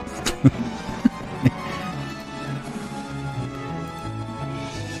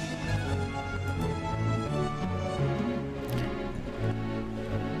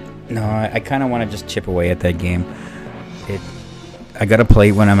 No, I kind of want to just chip away at that game. I gotta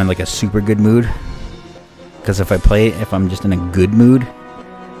play when I'm in like a super good mood. Because if I'm just in a good mood,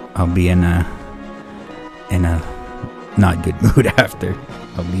 I'll be in a not good mood after.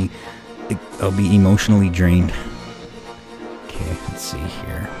 I'll be emotionally drained. Okay, let's see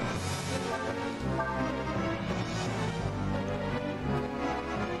here.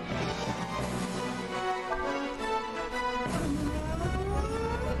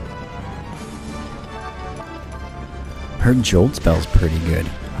 Her Jolt spell's pretty good.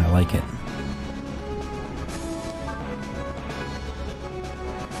 I like it.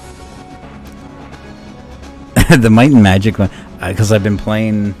 The Might and Magic one, because I've been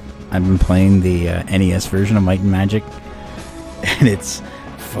playing the NES version of Might and Magic, and it's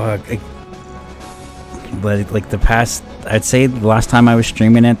like the past, I'd say the last time I was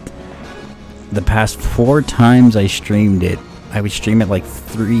streaming it, the past 4 times I streamed it, I would stream it like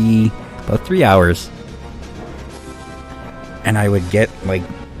about 3 hours, and I would get like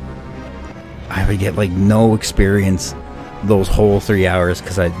no experience those whole 3 hours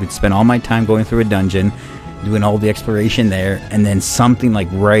because I would spend all my time going through a dungeon, doing all the exploration there, and then something like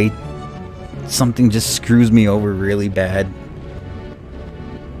right something just screws me over really bad.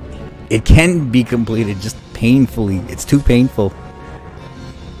 It can be completed just painfully. It's too painful.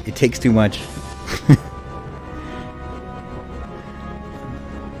 It takes too much.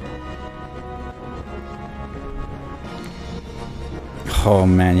 Oh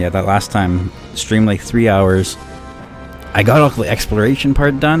man, yeah, that last time, streamed like 3 hours. I got all the exploration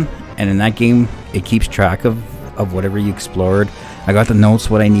part done, and in that game, it keeps track of whatever you explored. I got the notes,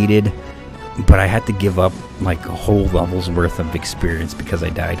 what I needed, but I had to give up like a whole level's worth of experience because I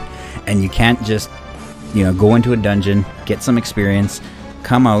died. And you can't just, you know, go into a dungeon, get some experience,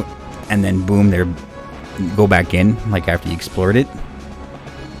 come out, and then boom, go back in, like after you explored it.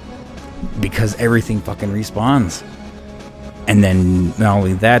 Because everything fucking respawns. And then not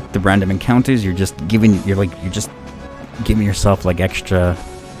only that, the random encounters, you're just giving yourself like extra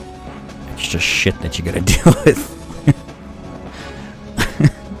shit that you gotta deal with.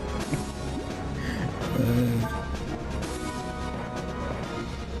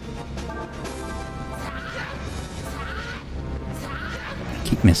 I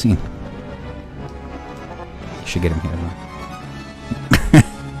keep missing. Should get him here though.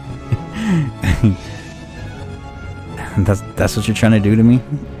 That's what you're trying to do to me,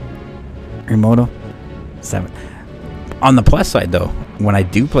 Remoto? 7. On the plus side, though, when I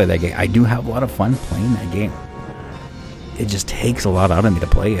do play that game, I do have a lot of fun playing that game. It just takes a lot out of me to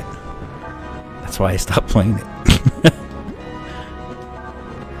play it. That's why I stopped playing it.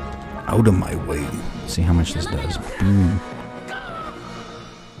 Out of my way. See how much this does. Boom.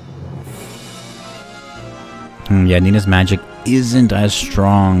 Yeah, Nina's magic isn't as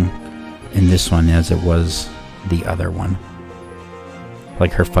strong in this one as it was the other one.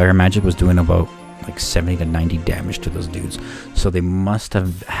 Like her fire magic was doing about like 70 to 90 damage to those dudes, so they must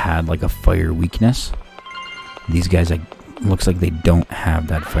have had like a fire weakness. These guys, like, looks like they don't have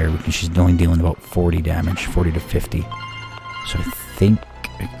that fire weakness. She's only dealing about 40 damage, 40 to 50. So I think,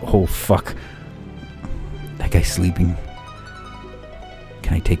 oh fuck, that guy's sleeping.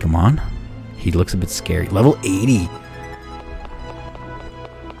 Can I take him on? He looks a bit scary. Level 80.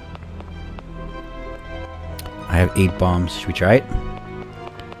 I have 8 bombs. Should we try it?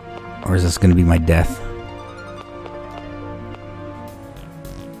 Or is this going to be my death?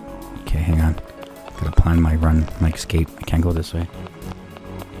 Okay, hang on. Gotta plan my run, my escape. I can't go this way.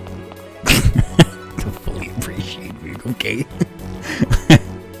 To fully appreciate you, okay?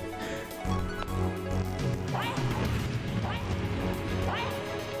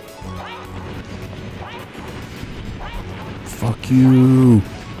 Fuck you.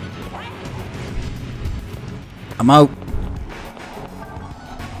 I'm out.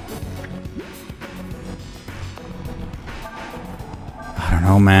 I don't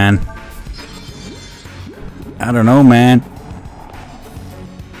know, man. I don't know, man.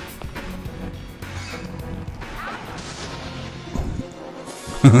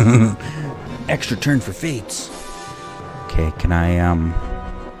 Extra turn for fates. Okay, can I,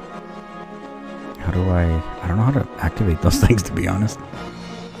 how do I don't know how to activate those things, to be honest.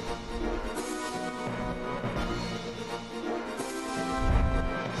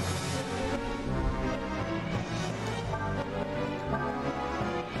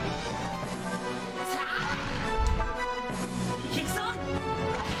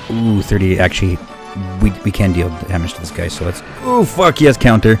 Ooh, 30. Actually, we can deal damage to this guy, so let's... Ooh, fuck, yes,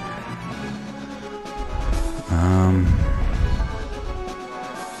 counter.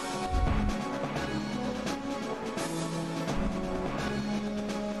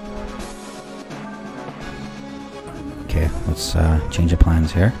 Okay, let's change the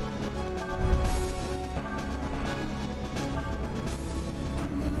plans here.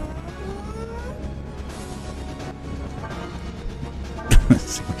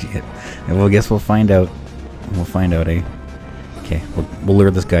 Well, I guess we'll find out. We'll find out, eh? Okay, we'll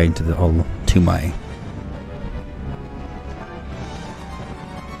lure this guy into my...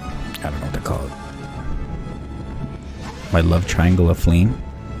 I don't know what to call it. My love triangle of flame.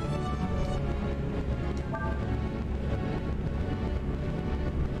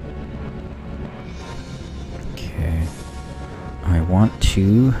 Okay. I want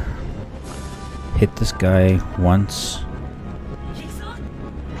to hit this guy once.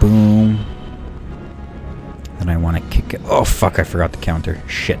 Boom. Then I want to kick it. Oh, fuck, I forgot the counter.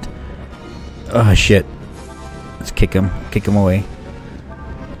 Shit. Oh, shit. Let's kick him. Kick him away.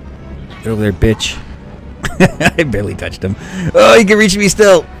 Get over there, bitch. I barely touched him. Oh, he can reach me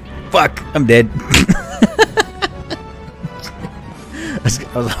still. Fuck, I'm dead.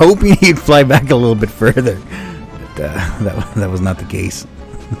 I was hoping he'd fly back a little bit further. But that was not the case.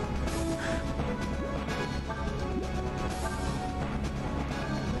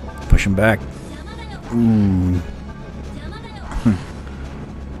 Push him back. Ooh.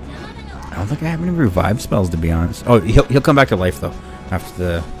 I don't think I have any revive spells, to be honest. Oh, he'll come back to life though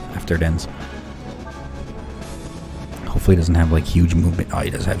after it ends. Hopefully, he doesn't have like huge movement. Oh, he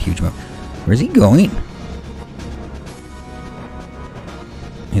does have huge movement. Where's he going?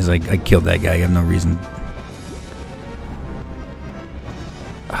 He's like, I killed that guy. I have no reason.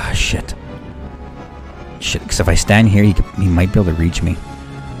 Ah, shit. Shit, because if I stand here, he might be able to reach me.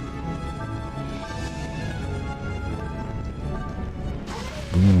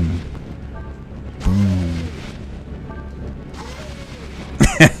 Boom. Boom.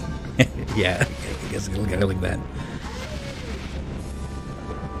 Yeah, I guess it'll get like that.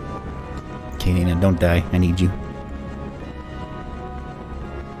 Okay, Nina, don't die. I need you.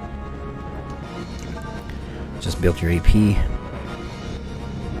 Just built your AP.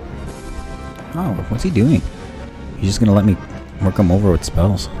 Oh, what's he doing? He's just gonna let me work him over with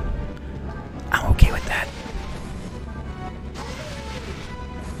spells. I'm okay with that.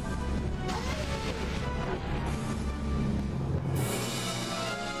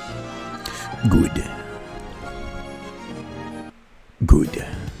 Good. Good.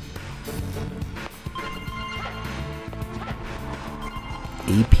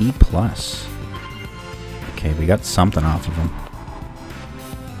 AP plus. Okay, we got something off of him.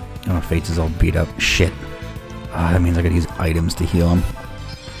 Oh, Fates is all beat up. Shit. Ah, that means I gotta use items to heal him.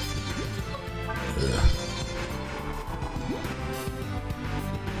 Ugh.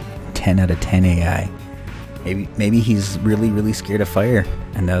 10 out of 10 AI. Maybe he's really scared of fire,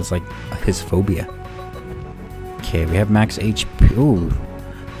 and that's like his phobia. Okay, we have max HP.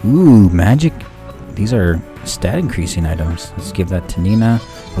 Ooh, magic. These are stat increasing items. Let's give that to Nina.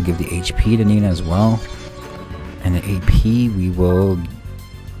 We'll give the HP to Nina as well. And the AP, we will...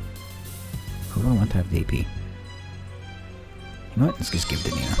 Who do I want to have the AP? You know what? Let's just give it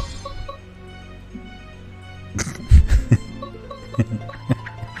to Nina.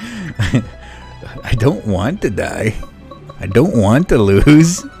 I don't want to die. I don't want to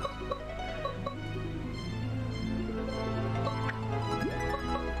lose.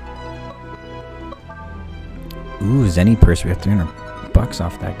 Ooh, Zenny purse. We have $300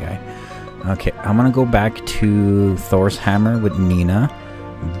 off that guy. Okay, I'm gonna go back to Thor's hammer with Nina,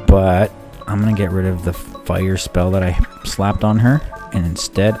 but I'm gonna get rid of the fire spell that I slapped on her, and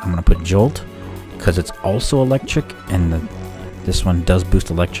instead I'm gonna put Jolt because it's also electric, and this one does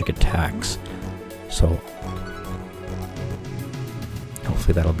boost electric attacks. So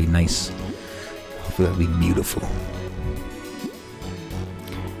hopefully that'll be nice. Hopefully that'll be beautiful.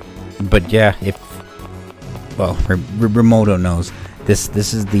 But yeah, well, Remoto knows.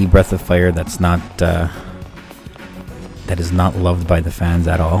 This is the Breath of Fire that's not that is not loved by the fans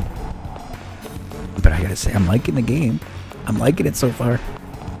at all. But I gotta say, I'm liking the game. I'm liking it so far.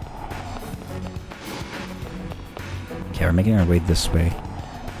 Okay, we're making our way this way.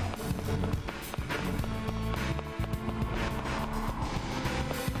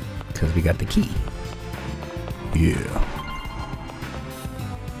 Because we got the key. Yeah.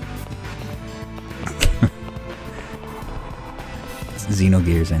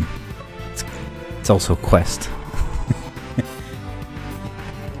 Xenogears in. It's also Quest.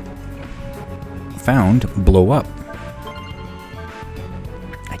 Found blow up.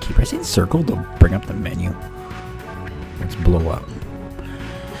 I keep pressing circle to bring up the menu. Let's blow up.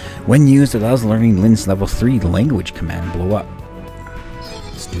 When used, it allows learning Lin's level 3 language command, blow up.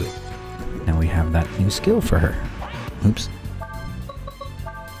 Let's do it. Now we have that new skill for her. Oops.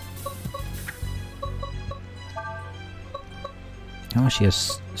 Oh, she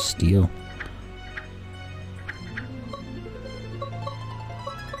has steel.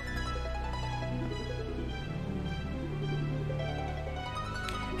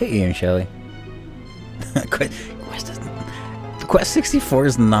 Hey, Ian Shelley. Quest 64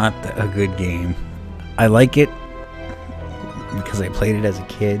 is not a good game. I like it because I played it as a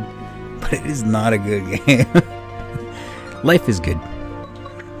kid, but it is not a good game. Life is good.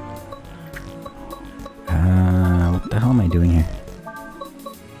 What the hell am I doing here?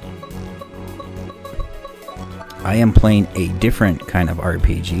 I am playing a different kind of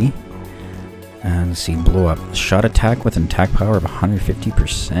RPG. Let's see, blow up. Shot attack with an attack power of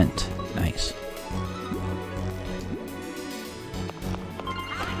 150%. Nice.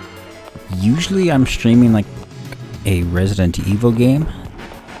 Usually I'm streaming like a Resident Evil game.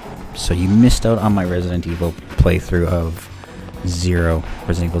 So you missed out on my Resident Evil playthrough of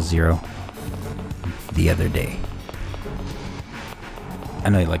Resident Evil 0 the other day. I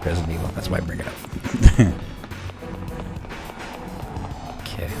know you like Resident Evil, that's why I bring it up.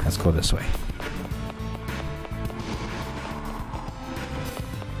 Okay, let's go this way.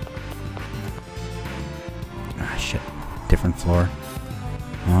 Ah, shit. Different floor.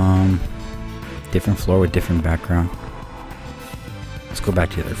 Different floor with different background. Let's go back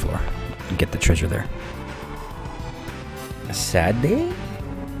to the other floor and get the treasure there. A sad day?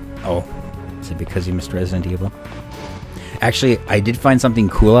 Oh, is it because you missed Resident Evil? Actually, I did find something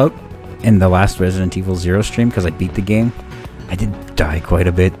cool out in the last Resident Evil 0 stream because I beat the game. I did die quite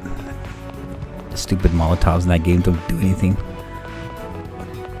a bit. The stupid Molotovs in that game don't do anything.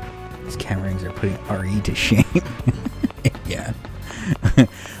 These camera rings are putting RE to shame. Yeah.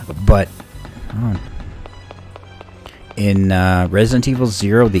 But in Resident Evil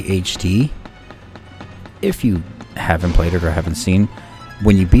 0, the HD, if you haven't played it or haven't seen,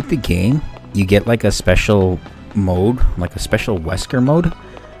 when you beat the game, you get like a special mode, like a special Wesker mode,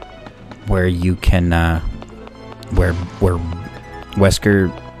 where you can, where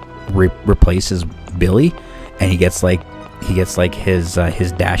Wesker replaces Billy, and he gets like his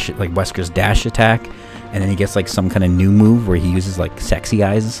dash, like Wesker's dash attack, and then he gets like some kind of new move where he uses like sexy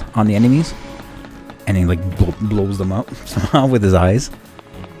eyes on the enemies, and he like blows them up somehow with his eyes.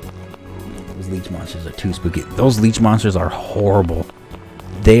 Those leech monsters are too spooky. Those leech monsters are horrible.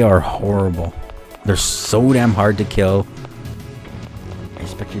 They are horrible. They're so damn hard to kill. I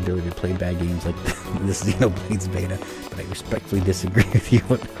respect your ability to play bad games like this Xenoblades beta, but I respectfully disagree with you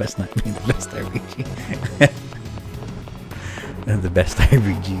about Quest not being the best RPG. The best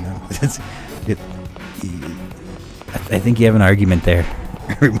RPG. I think you have an argument there,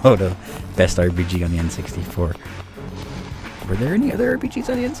 Remoto. Best RPG on the N64. Were there any other RPGs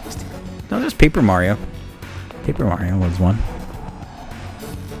on the N64? No, there's Paper Mario. Paper Mario was one.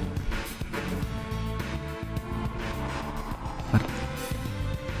 What?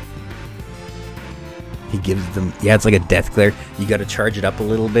 He gives them... Yeah, it's like a death glare. You gotta charge it up a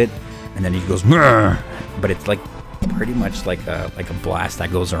little bit, and then he goes... Murr! But it's like pretty much like a blast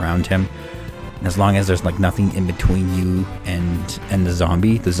that goes around him. And as long as there's like nothing in between you and the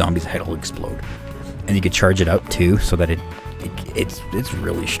zombie's head will explode. And you could charge it up too, so that it's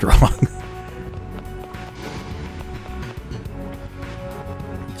really strong.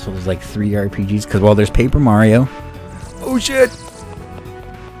 So there's like 3 RPGs, because well, there's Paper Mario. Oh shit!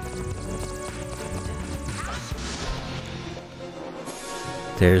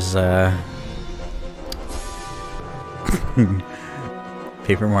 There's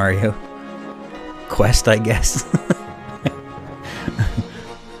Paper Mario. Quest, I guess.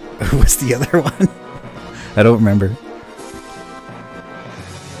 What's the other one? I don't remember.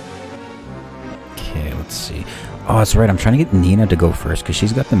 Okay, let's see. Oh, that's right. I'm trying to get Nina to go first because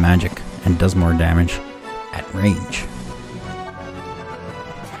she's got the magic and does more damage at range.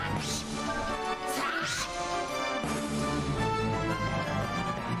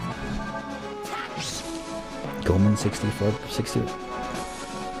 Goman 64, 60.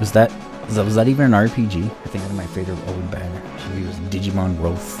 Was that even an RPG? I think one of my favorite old banner was Digimon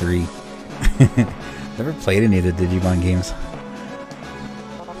World 3. Never played any of the Digimon games.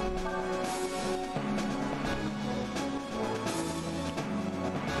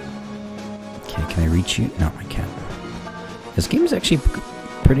 Okay, can I reach you? No, I can't. This game is actually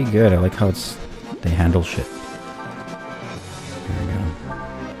pretty good. I like how they handle shit. There we go.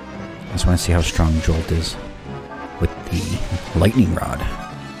 I just want to see how strong Jolt is with the lightning rod.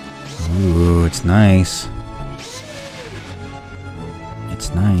 Ooh, it's nice.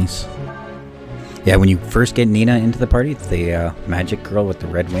 It's nice. Yeah, when you first get Nina into the party, the magic girl with the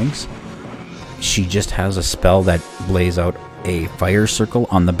red wings, she just has a spell that blaze out a fire circle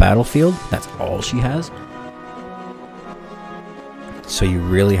on the battlefield. That's all she has. So you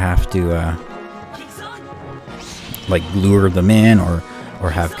really have to like lure them in or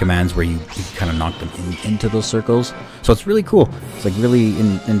have commands where you kind of knock them into those circles. So it's really cool. It's like really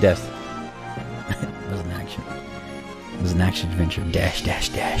in depth. It was an action. It was an action adventure. Dash, dash,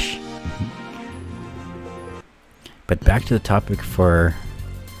 dash. But back to the topic for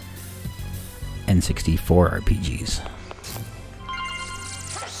N64 RPGs.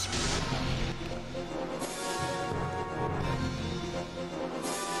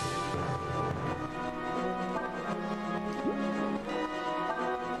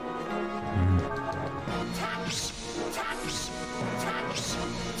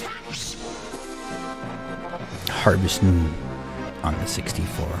 Harvest Moon on the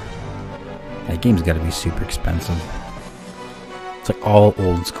 64. That game's got to be super expensive. It's like all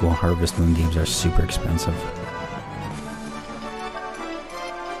old school Harvest Moon games are super expensive.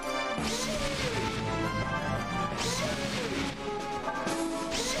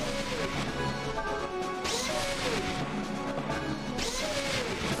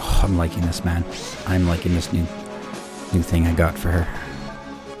 Oh, I'm liking this, man. I'm liking this new thing I got for her.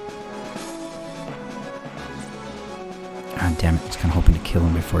 God damn it, I was kind of hoping to kill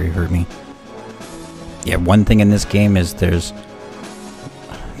him before he hurt me. Yeah, one thing in this game is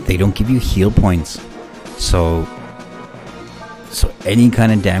they don't give you heal points. So any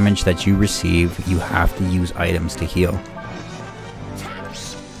kind of damage that you receive, you have to use items to heal.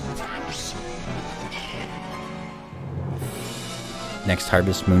 Next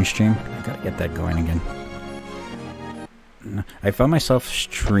Harvest Moon stream, I gotta get that going again. I found myself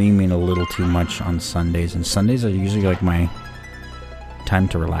streaming a little too much on Sundays, and Sundays are usually like my time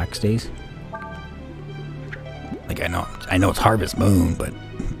to relax days. Like I know it's Harvest Moon, but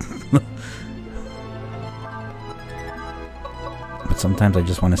but sometimes I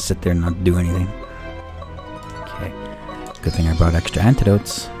just want to sit there and not do anything. Okay, good thing I brought extra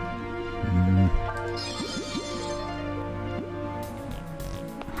antidotes.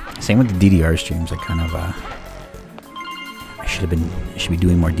 Same with the DDR streams. I kind of I should be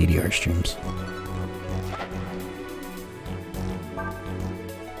doing more DDR streams.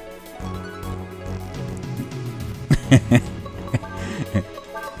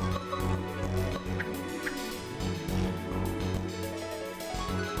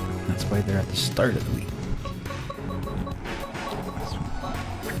 That's why they're at the start of the week.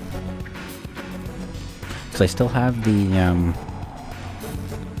 Because I still have the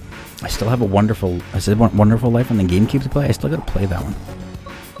I still have a Wonderful Life on the GameCube to play. I still gotta play that one.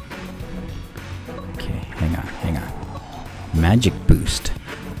 Okay, hang on. Magic boost.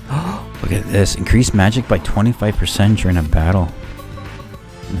 Oh, look at this. Increase magic by 25% during a battle.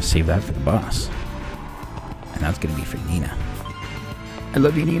 I'm gonna save that for the boss. And that's gonna be for Nina. I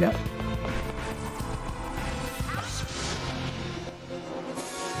love you, Nina.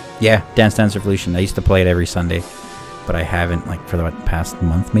 Yeah, Dance Dance Revolution. I used to play it every Sunday, but I haven't, like, for the past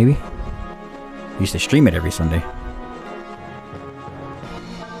month, maybe. I used to stream it every Sunday.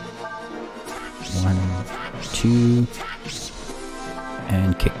 1, 2,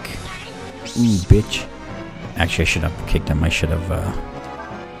 and kick. Ooh, bitch. Actually, I should have kicked him. I should have,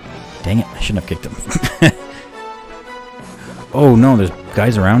 dang it, I shouldn't have kicked him. Oh no, there's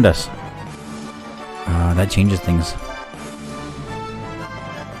guys around us. That changes things.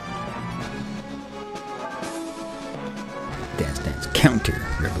 Dance Dance Counter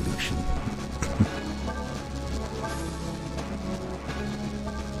Revolution.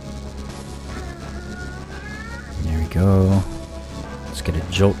 There we go. Let's get a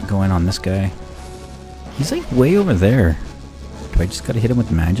jolt going on this guy. He's like way over there. Do I just gotta hit him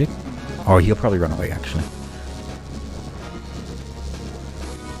with magic? Oh, he'll probably run away actually.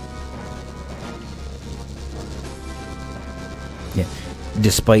 Yeah.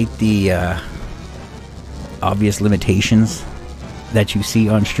 Despite the obvious limitations that you see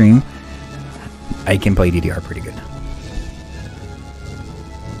on stream, I can play DDR pretty good.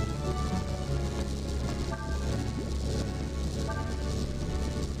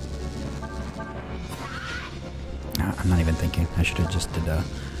 I'm not even thinking. I should have just did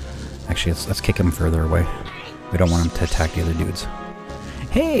actually, let's kick him further away. We don't want him to attack the other dudes.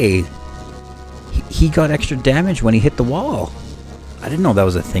 Hey! He got extra damage when he hit the wall. I didn't know that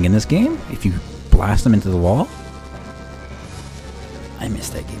was a thing in this game. If you blast them into the wall. I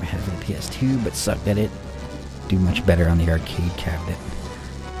missed that game. I had it for the PS2, but sucked at it. Do much better on the arcade cabinet.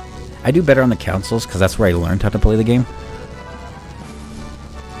 I do better on the consoles because that's where I learned how to play the game.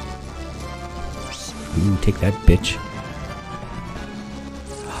 Ooh, take that, bitch.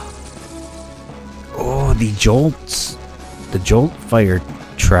 Oh, the jolts. The jolt fire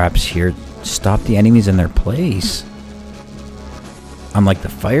traps here stop the enemies in their place. Unlike the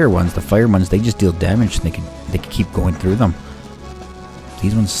fire ones, they just deal damage and they can keep going through them.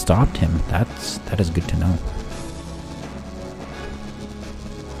 These ones stopped him. That is good to know.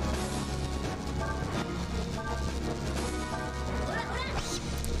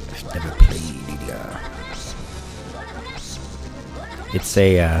 I've never played DDR. It's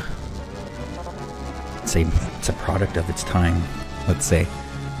a product of its time, let's say.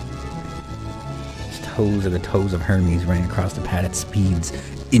 Toes are the toes of Hermes running across the pad at speeds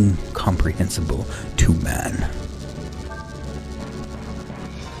incomprehensible to man.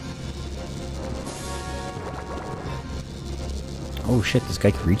 Oh shit, this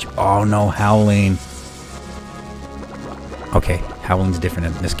guy can reach. Oh no, Howling. Okay, Howling's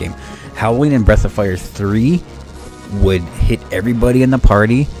different in this game. Howling in Breath of Fire 3 would hit everybody in the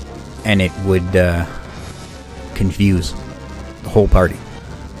party and it would confuse the whole party.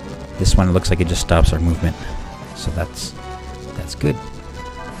 This one looks like it just stops our movement. So that's good.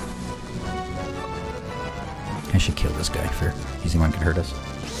 I should kill this guy for he's the one who can hurt us.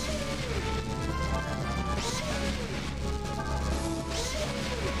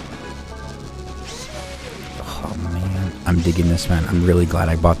 Oh man. I'm digging this, man. I'm really glad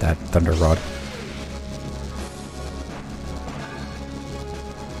I bought that Thunder Rod.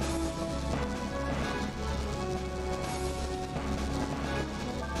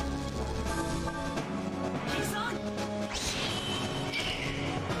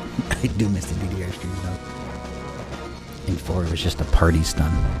 I do miss the DDR streams though. In 4 it was just a party stun.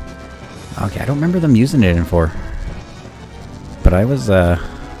 Okay, I don't remember them using it in 4. But I was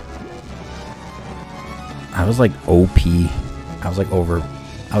like OP. I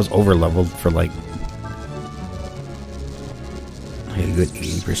was over leveled for like a good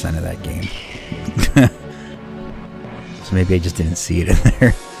 80% of that game. So maybe I just didn't see it in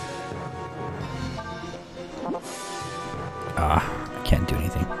there. I can't do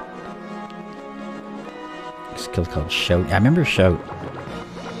anything. Skill's called Shout. I remember Shout.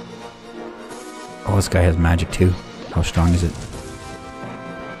 Oh, this guy has magic too. How strong is it?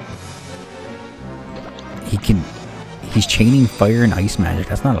 He's chaining fire and ice magic.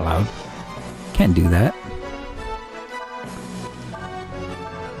 That's not allowed. Can't do that.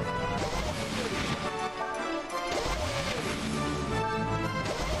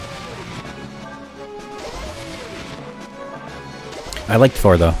 I liked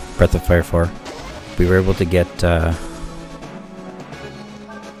 4 though. Breath of Fire 4. We were able to get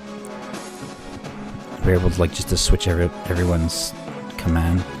we were able to like just to switch everyone's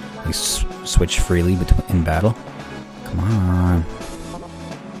command, like switch freely in battle. Come on.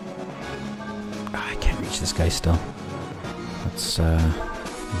 Oh, I can't reach this guy still. Let's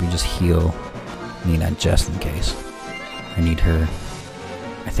maybe just heal Nina just in case. I need her.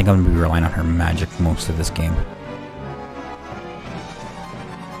 I think I'm gonna be relying on her magic most of this game.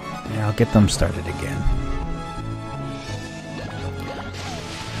 Yeah, I'll get them started again.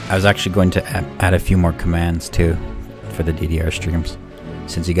 I was actually going to add a few more commands too for the DDR streams.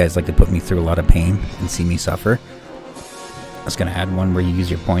 Since you guys like to put me through a lot of pain and see me suffer, I was going to add one where you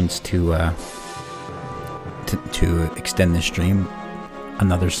use your points to extend the stream.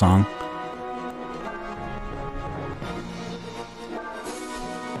 Another song.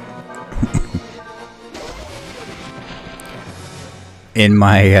 In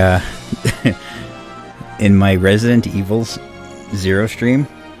my in my Resident Evil 0 stream,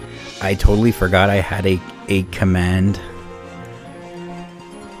 I totally forgot I had a command.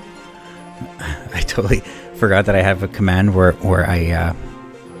 I totally forgot that I have a command where I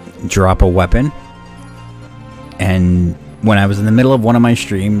drop a weapon. And when I was in the middle of one of my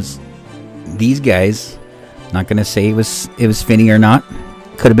streams, these guys, not gonna say it was Finny or not,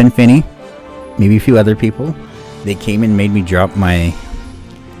 could have been Finny, maybe a few other people. They came and made me drop my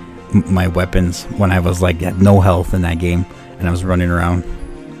weapons when I was like at no health in that game, and I was running around.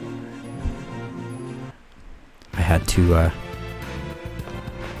 I had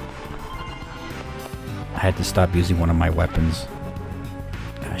to stop using one of my weapons.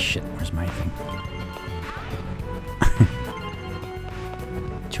 Ah shit, where's my thing?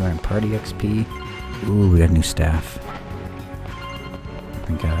 200 party XP. Ooh, we got new staff.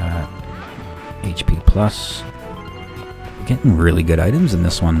 We got HP plus. We're getting really good items in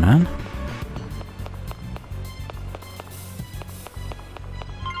this one, man.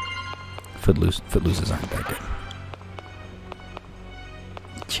 Footlooses aren't that good.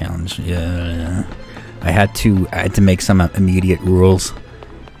 Challenge, yeah. I had to make some immediate rules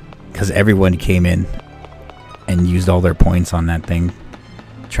because everyone came in and used all their points on that thing,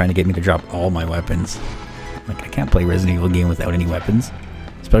 trying to get me to drop all my weapons. Like, I can't play Resident Evil game without any weapons,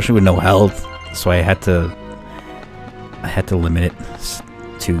 especially with no health. So I had to limit it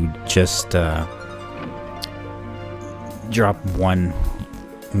to just drop one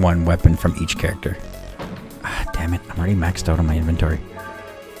weapon from each character. Ah, damn it! I'm already maxed out on my inventory.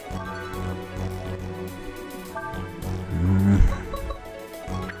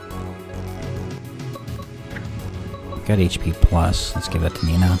 Got HP plus. Let's give that to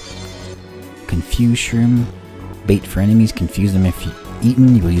Nina. Confuse shroom. Bait for enemies. Confuse them if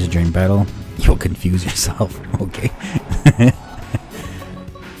eaten. You will use it during battle. You'll confuse yourself. Okay.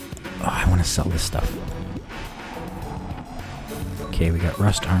 Oh, I want to sell this stuff. Okay, we got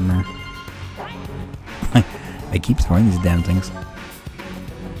rust armor. I keep throwing these damn things.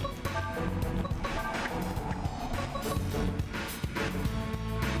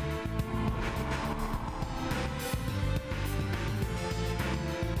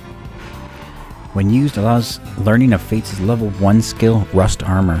 When used, allows learning of Fates' level 1 skill, Rust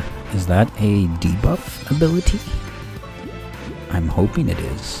Armor. Is that a debuff ability? I'm hoping it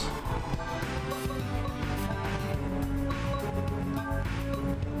is.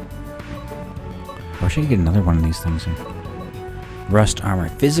 I wish I could get another one of these things here. Rust armor.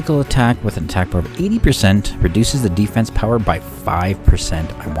 Physical attack with an attack power of 80% reduces the defense power by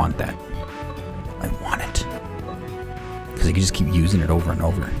 5%. I want that. I want it. Because I can just keep using it over and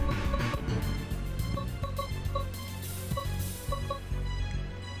over.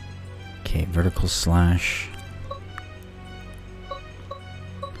 Okay, vertical slash.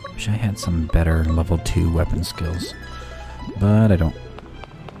 Wish I had some better level 2 weapon skills. But I don't.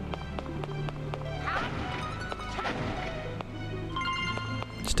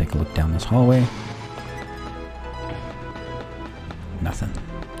 Let's take a look down this hallway. Nothing.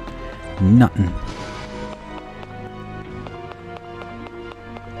 Nothing.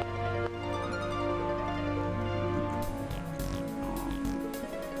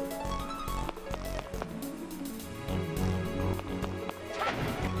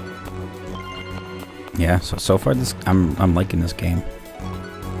 Yeah, so far this I'm liking this game.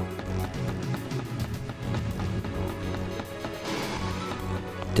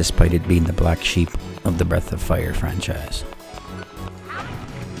 Despite it being the black sheep of the Breath of Fire franchise.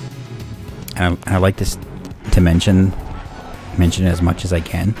 And I like this to mention it as much as I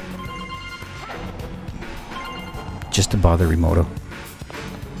can. Just to bother Remoto.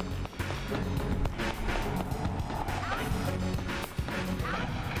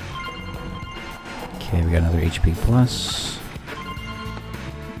 Okay, we got another HP plus.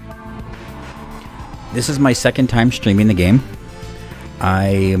 This is my second time streaming the game.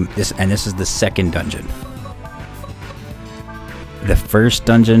 This is the second dungeon. The first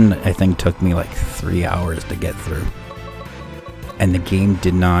dungeon I think took me like 3 hours to get through. And the game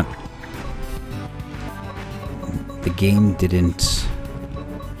did not. The game didn't.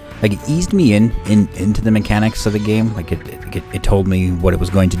 Like, it eased me into the mechanics of the game. Like it told me what it was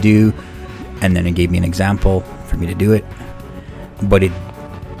going to do. And then it gave me an example for me to do it. But it...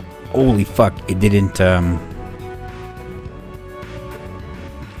 Holy fuck, it didn't,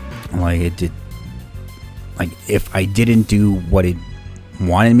 like, it did... Like, if I didn't do what it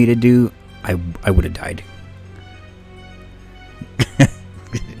wanted me to do, I would have died.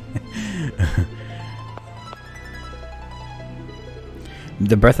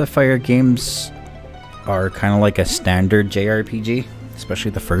 The Breath of Fire games are kind of like a standard JRPG,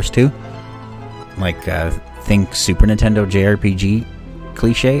 especially the first two. Like, think Super Nintendo JRPG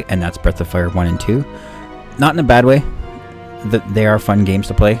cliche, and that's Breath of Fire 1 and 2. Not in a bad way. They are fun games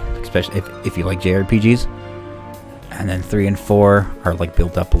to play, especially if you like JRPGs. And then 3 and 4 are like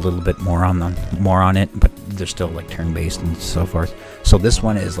built up a little bit more on it, but they're still like turn-based and so forth. So this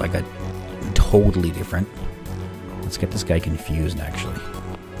one is like a totally different. Let's get this guy confused, actually.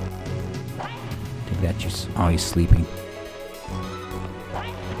 Take that, juice. Oh, he's sleeping.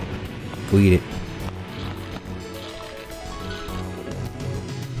 Go eat it.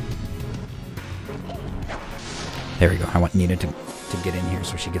 There we go. I want Nina to get in here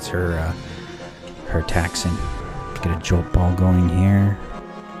so she gets her attacks in. Get a jolt ball going here.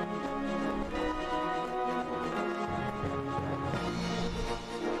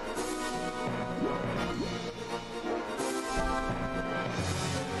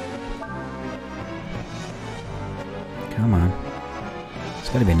 Come on. There's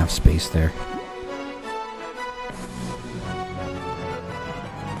got to be enough space there.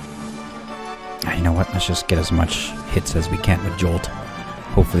 You know what? Let's just get as much hits as we can with Jolt.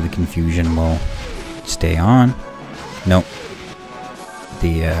 Hopefully the confusion will stay on. Nope.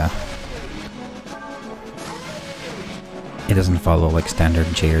 It doesn't follow like standard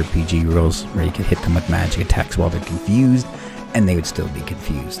JRPG rules where you can hit them with magic attacks while they're confused, and they would still be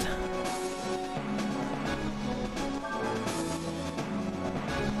confused.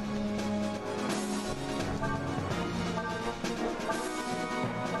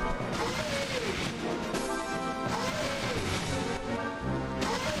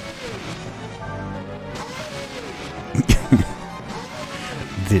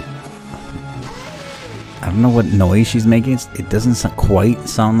 I don't know what noise she's making. It doesn't quite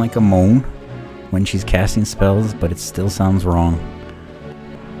sound like a moan when she's casting spells, but it still sounds wrong.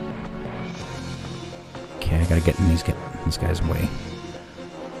 Okay, I gotta get in this guy's way.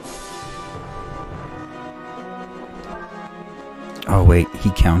 Oh wait, he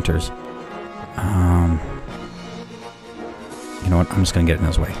counters. You know what? I'm just gonna get in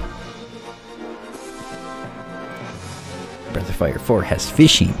his way. Breath of Fire 4 has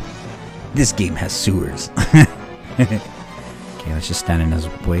fishing. This game has sewers. Okay, let's just stand in his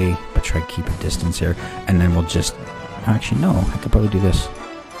way, but try to keep a distance here. And then we'll just... Actually, no. I could probably do this.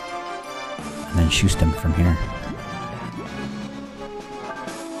 And then shoot him from here.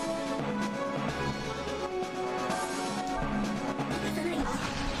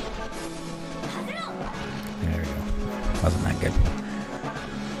 There we go. Wasn't that good.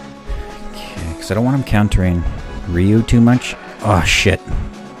 Because I don't want him countering Ryu too much. Oh, shit.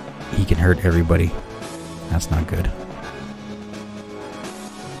 He can hurt everybody. That's not good.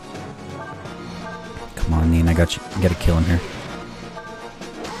 Come on, Neen. I got you. I gotta kill him here.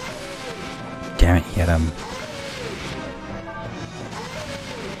 Damn it. He had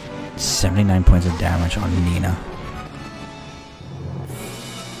 79 points of damage on Nina.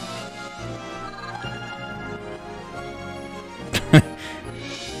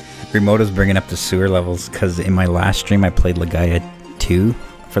 Remoto's bringing up the sewer levels because in my last stream I played Legaia 2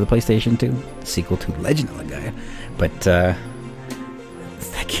 for the PlayStation 2, sequel to Legend of Legaia. But that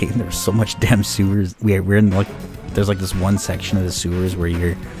game, there was so much damn sewers. We're in like, there's like this one section of the sewers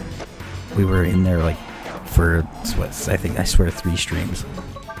where we were in there like for what, I swear 3 streams,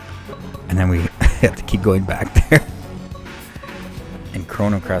 and then we had to keep going back there. And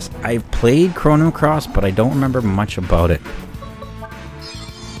Chrono Cross, I've played Chrono Cross, but I don't remember much about it.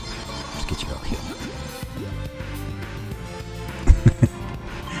 Get you all healed.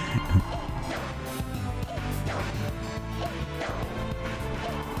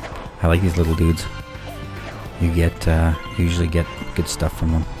 I like these little dudes. You usually get good stuff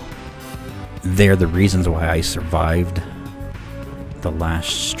from them. They're the reasons why I survived the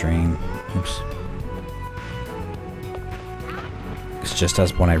last stream. Oops. It's just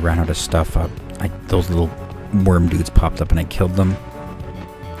as when I ran out of stuff, those little worm dudes popped up and I killed them.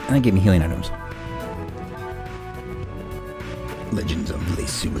 And they gave me healing items. Legends of Les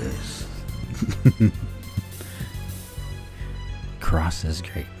Sewers. Cross is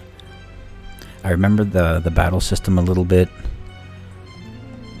great. I remember the battle system a little bit.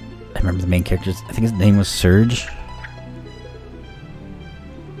 I remember the main characters. I think his name was Surge.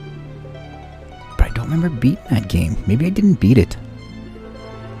 But I don't remember beating that game. Maybe I didn't beat it.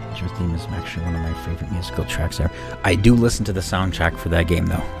 Your theme is actually one of my favorite musical tracks ever. I do listen to the soundtrack for that game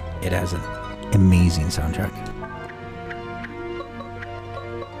though. It has an amazing soundtrack.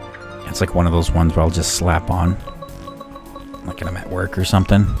 It's like one of those ones where I'll just slap on, like when I'm at work or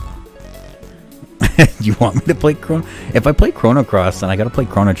something. You want me to play Chrono? If I play Chrono Cross, then I gotta play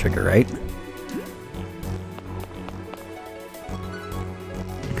Chrono Trigger, right?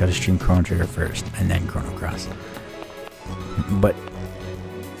 I gotta stream Chrono Trigger first, and then Chrono Cross. But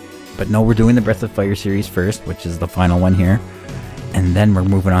no, we're doing the Breath of Fire series first, which is the final one here. And then we're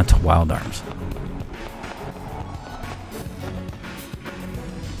moving on to Wild Arms.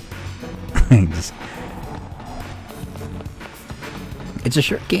 It's a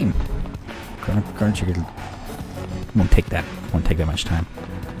short game. Chrono Trigger won't take that much time.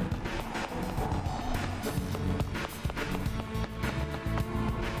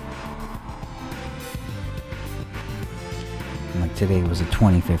 Like today was the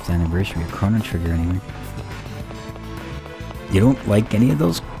 25th anniversary of Chrono Trigger anyway. You don't like any of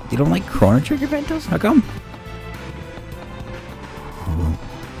those? You don't like Chrono Trigger Ventos? How come? Ooh.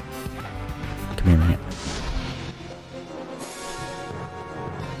 Come here a minute.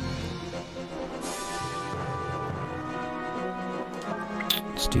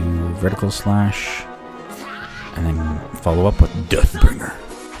 Let's do vertical slash and then follow up with Deathbringer.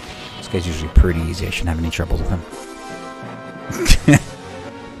 This guy's usually pretty easy. I shouldn't have any trouble with him.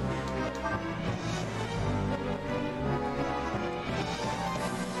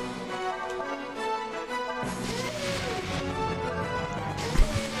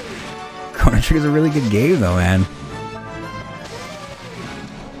 Chrono Trigger's a really good game though, man.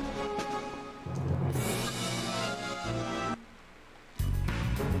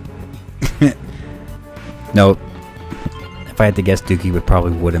 No, if I had to guess, Dookie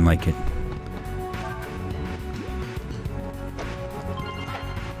wouldn't like it.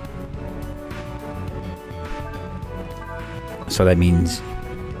 So that means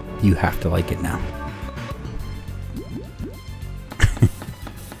you have to like it now.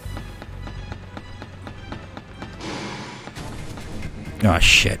 Oh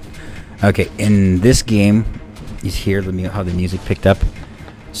shit. Okay, in this game, you hear how the music picked up.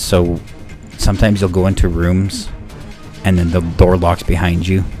 So sometimes you'll go into rooms and then the door locks behind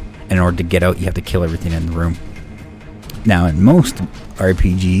you. And in order to get out, you have to kill everything in the room. Now, in most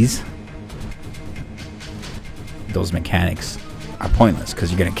RPGs, those mechanics are pointless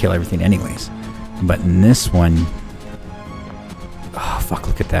because you're going to kill everything anyways. But in this one... Oh, fuck,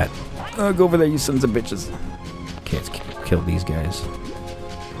 look at that. Oh, go over there, you sons of bitches. Okay, let's kill these guys.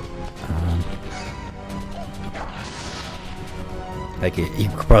 Like, you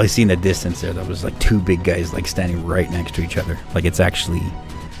could probably see in the distance there was like 2 big guys like standing right next to each other. Like, it's actually...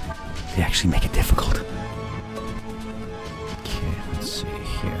 They actually make it difficult. Okay, let's see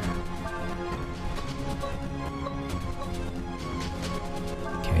here.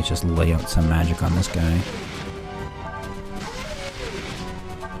 Okay, Let's just lay out some magic on this guy.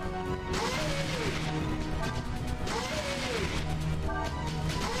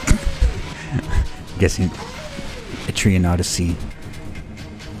 Guessing Etrian Odyssey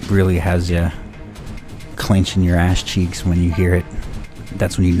really has you clenching your ass cheeks when you hear it.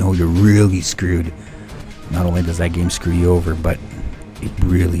 That's when you know you're really screwed. Not only does that game screw you over, but it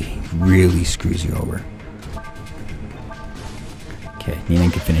really, really screws you over. Okay, Nina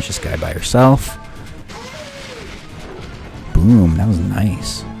can finish this guy by herself. Boom, that was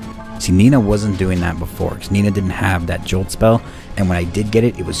nice. See, Nina wasn't doing that before, because Nina didn't have that jolt spell, and when I did get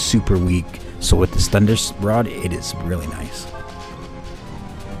it, it was super weak. So with this Thunder Rod, it is really nice.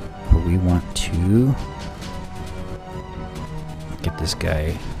 But we want to get this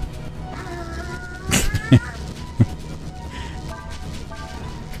guy.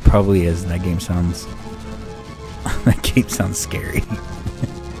 Probably is. That game sounds. That game sounds scary.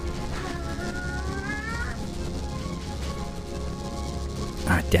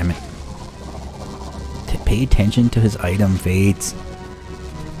 Ah, damn it. Pay attention to his item, Fates.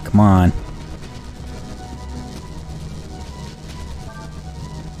 Come on.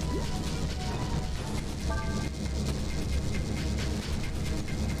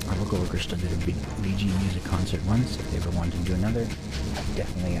 Our local orchestra did a BG music concert once. If they ever wanted to do another, I've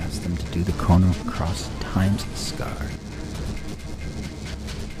definitely asked them to do the Chrono Cross times Scar.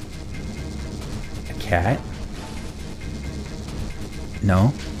 A cat?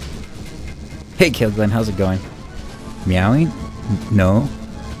 No? Hey, Kilglen, how's it going? Meowing? No?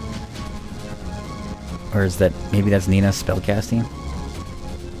 Or is that, maybe that's Nina's spellcasting?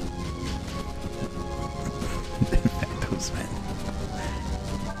 Those men.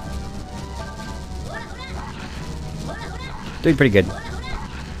 Doing pretty good.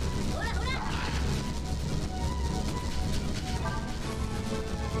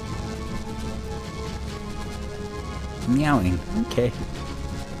 Meowing, okay.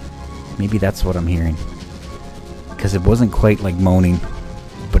 Maybe that's what I'm hearing. Because it wasn't quite like moaning,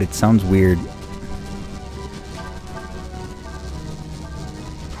 but it sounds weird.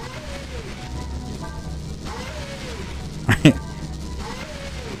 I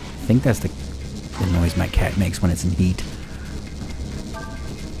think that's the noise my cat makes when it's in heat.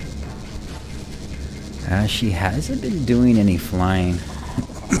 She hasn't been doing any flying.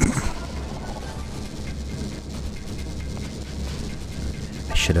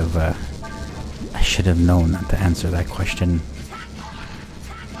 I should have known not to answer that question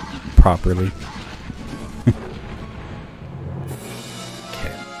properly.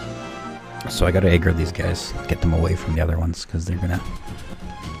 Okay. So I gotta aggro these guys, get them away from the other ones, because they're gonna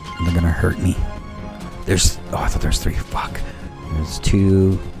hurt me. There's, oh, I thought there's 3. Fuck. There's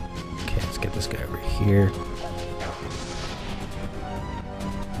 2. Okay, let's get this guy over here.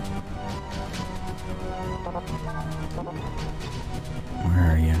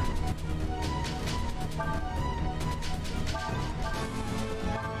 Where are you?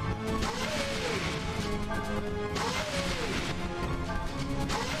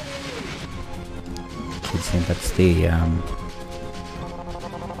 Kids think that's the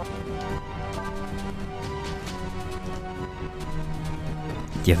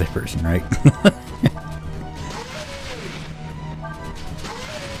other person, right?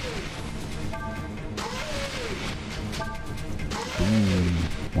 Boom.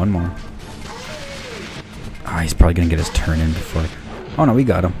 One more. Ah, he's probably gonna get his turn in before. Oh no, we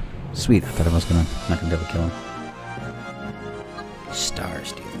got him. Sweet. I thought I was not gonna be able to kill him. Star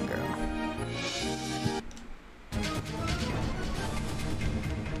stealing girl.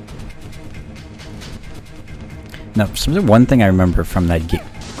 Now, one thing I remember from that game.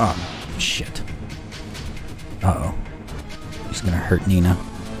 Oh, shit. Uh-oh. He's gonna hurt Nina.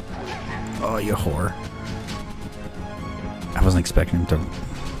 Oh, you whore. I wasn't expecting him to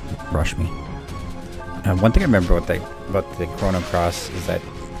rush me. One thing I remember about the Chrono Cross is that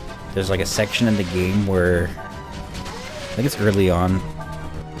there's like a section in the game where, I think it's early on,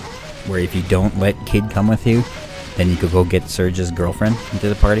 where if you don't let Kid come with you, then you could go get Surge's girlfriend into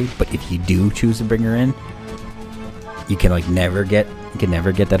the party. But if you do choose to bring her in, you can like never get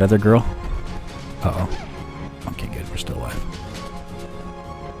that other girl. Uh-oh. Okay, good. We're still alive.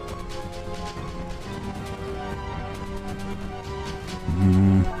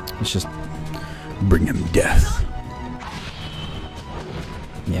 Let's just bring him death.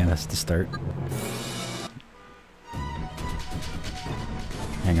 Yeah, that's the start.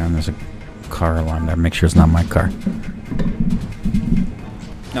 Hang on, there's a car alarm there. Make sure it's not my car.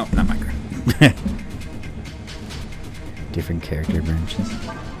 No, not my car. Different character branches.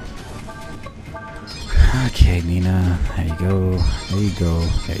 Okay, Nina. There you go. There you go.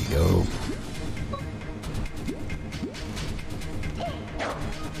 There you go.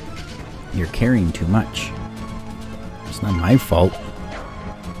 You're carrying too much. It's not my fault.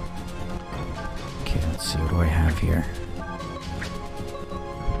 Okay, let's see. What do I have here?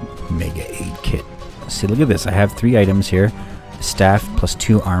 Mega 8 kit. See, look at this. I have 3 items here. A staff plus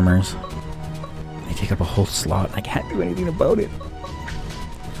 2 armors. They take up a whole slot. I can't do anything about it.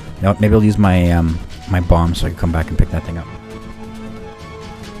 You know what? Maybe I'll use my my bomb so I can come back and pick that thing up.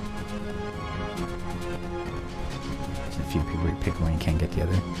 There's a few people you pick one, you can't get the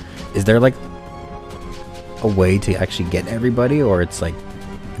other. Is there like a way to actually get everybody, or it's like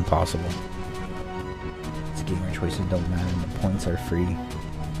impossible? It's gamer choices don't matter and the points are free.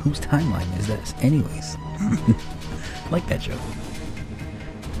 Whose timeline is this? Anyways. I like that joke.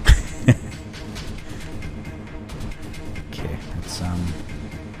 Okay, let's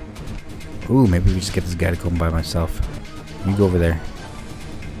ooh, maybe we just get this guy to go by myself. You go over there.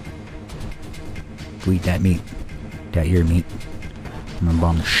 Go eat that meat. That your meat. I'm gonna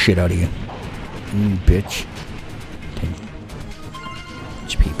bomb the shit out of you. Ooh, bitch. 10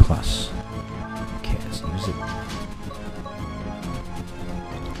 HP plus. Okay, let's use it.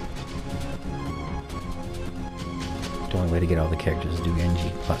 The only way to get all the characters is do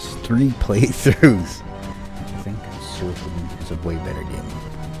NG plus 3 playthroughs. I think Surfing is a way better game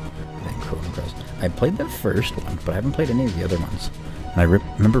than Chrono Cross. I played the first one, but I haven't played any of the other ones. And I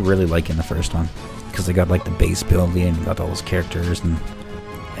remember really liking the first one because they got like the base building and got all those characters, and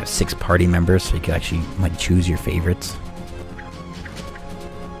you have 6 party members, so you could actually like choose your favorites.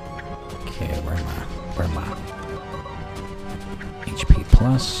 Okay, where am I? Where am I? HP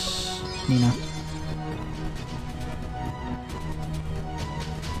plus, Nina.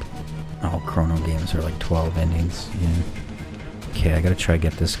 All Chrono games are like 12 endings. Yeah. Okay, I gotta try to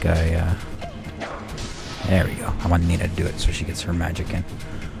get this guy. There we go. I want Nina to do it so she gets her magic in.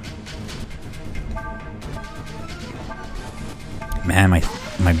 Man,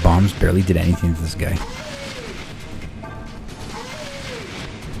 my bombs barely did anything to this guy.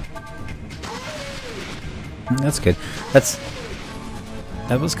 That's good.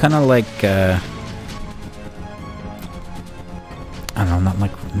 That was kind of like I don't know,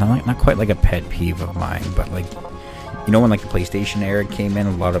 not quite like a pet peeve of mine, but like, you know, when like the PlayStation era came in,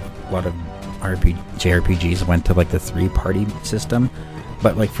 a lot of JRPGs went to like the 3-party system,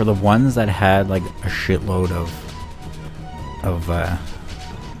 but like for the ones that had like a shitload of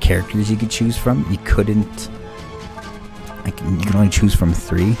characters you could choose from, you couldn't, like, you can only choose from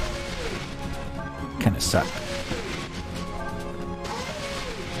 3. Kind of sucked.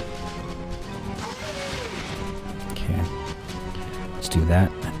 Okay, let's do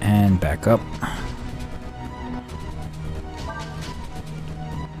that and back up.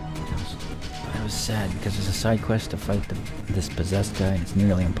 That was sad because there's a side quest to fight this possessed guy, and it's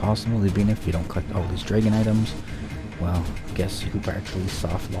nearly impossible, even if you don't collect all these dragon items. Well, guess who actually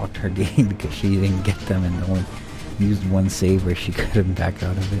soft locked her game because she didn't get them and only used one save where she couldn't back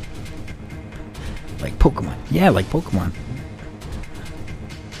out of it. Like Pokemon. Yeah, like Pokemon.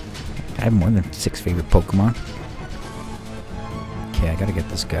 I have more than 6 favorite Pokemon. Okay, I gotta get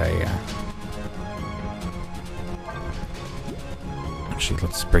this guy. Actually,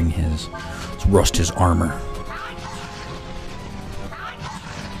 let's rust his armor.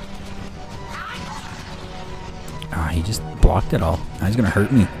 Ah, he just blocked it all. Now he's gonna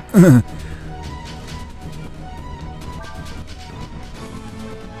hurt me.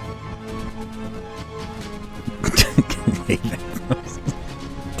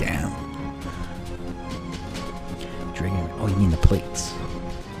 Damn. Dragon. Oh, you mean the plates?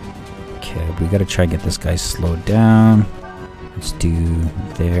 Okay, we gotta try to get this guy slowed down. Let's do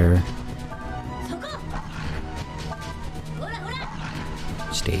there.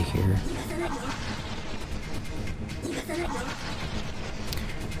 Stay here.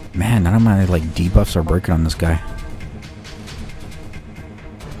 Man, none of my like debuffs are working on this guy.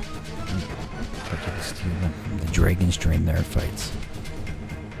 The dragons drain their fights.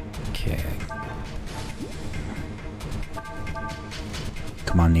 Okay.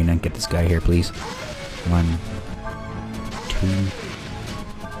 Come on, Nina, get this guy here, please. 1, 2.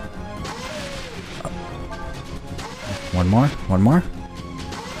 One more? One more?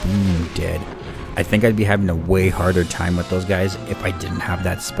 Boom, dead. I think I'd be having a way harder time with those guys if I didn't have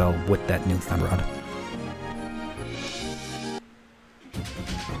that spell with that new Thunder Rod.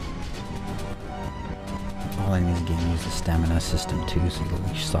 All enemies in the game use the stamina system too, so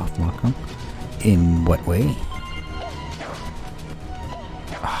you soft lock them. In what way?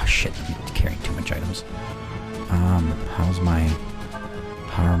 Oh shit, I'm carrying too much items. How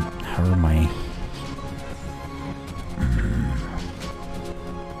are my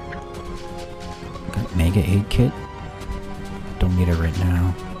Got Mega 8 kit. Don't need it right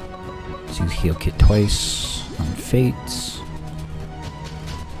now. Let's use heal kit twice on Fates.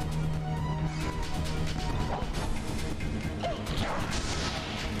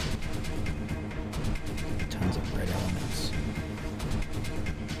 Tons of red elements.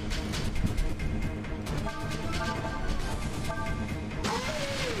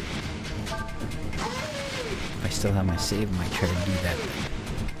 If I still have my save, I might try to do that.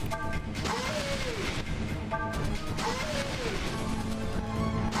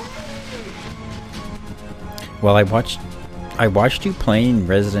 Well, I watched you playing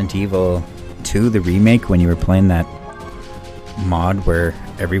Resident Evil 2, the remake, when you were playing that mod where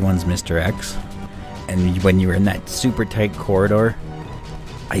everyone's Mr. X, and when you were in that super tight corridor,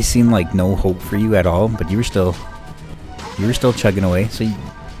 I seemed like no hope for you at all, but you were still chugging away, so you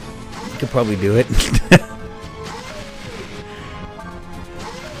could probably do it.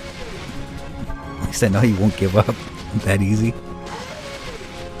 At least I know you won't give up that easy.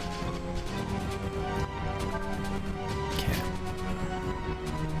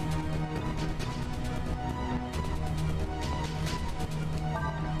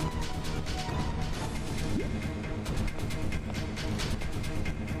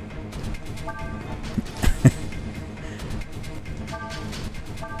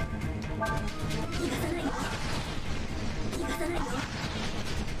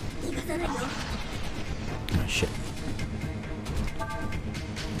 Oh shit.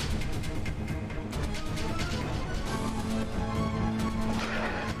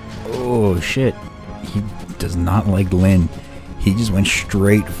 Oh shit. He does not like Lynn. He just went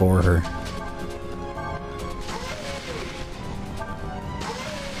straight for her.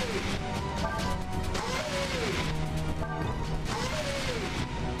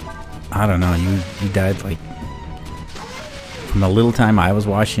 I don't know, you died like, from the little time I was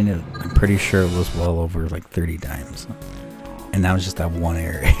watching it, I'm pretty sure it was well over like 30 times. And that was just that one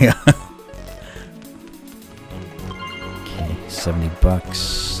area. Okay, 70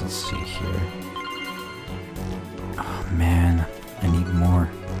 bucks. Let's see here. Oh man, I need more.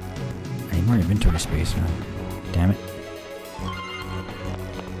 I need more inventory space, man. Damn it.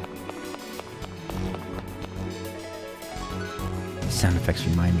 These sound effects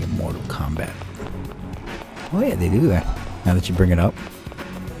remind me of Mortal Kombat. Oh yeah, they do that. Now that you bring it up.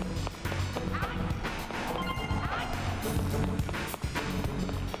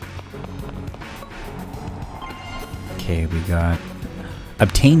 Okay, we got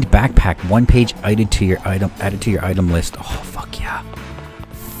obtained backpack, 1 page added to your item list. Oh fuck yeah.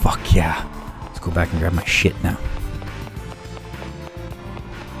 Fuck yeah. Let's go back and grab my shit now.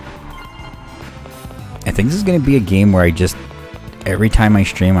 I think this is gonna be a game where I just, every time I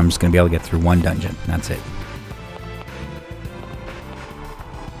stream, I'm just gonna be able to get through one dungeon. That's it.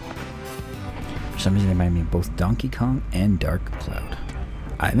 For some reason, it reminded me of both Donkey Kong and Dark Cloud.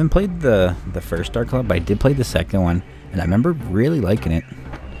 I haven't played the first Dark Cloud, but I did play the second one, and I remember really liking it.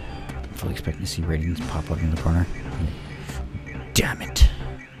 I'm fully expecting to see ratings pop up in the corner. Damn it.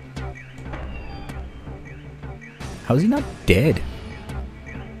 How is he not dead?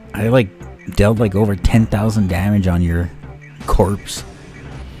 I like dealt like over 10,000 damage on your corpse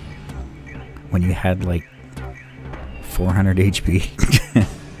when you had like 400 HP.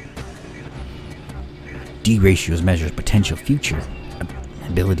 D ratios measures potential future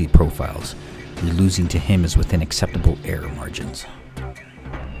ability profiles. Your losing to him is within acceptable error margins.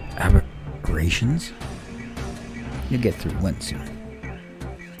 Aberrations? You'll get through one soon.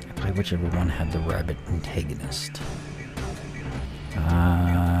 I played whichever one had the rabbit antagonist.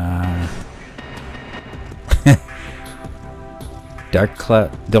 Dark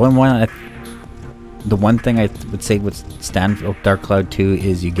Cloud. The one thing I would say would stand for Dark Cloud 2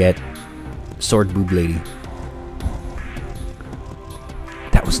 is you get Sword Boob Lady.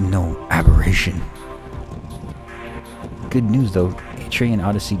 That was no aberration. Good news though, Atrian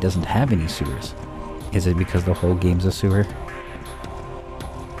Odyssey doesn't have any sewers. Is it because the whole game's a sewer?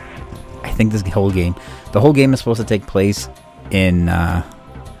 I think the whole game is supposed to take place in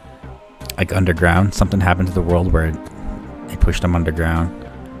like underground. Something happened to the world where they pushed them underground.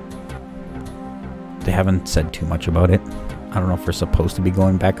 They haven't said too much about it. I don't know if we're supposed to be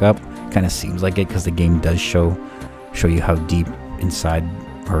going back up. Kind of seems like it because the game does show you how deep inside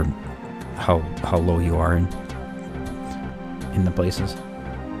or how low you are in the places.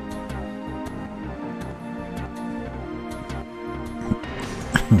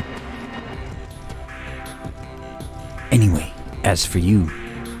 Anyway, as for you,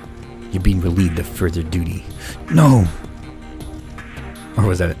 you're being relieved of further duty. No! Or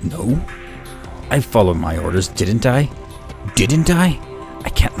was that a no? I followed my orders, didn't I? Didn't I? I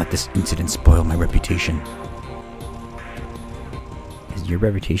can't let this incident spoil my reputation. Your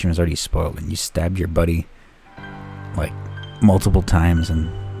reputation was already spoiled and you stabbed your buddy like multiple times and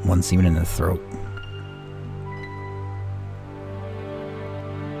once even in the throat.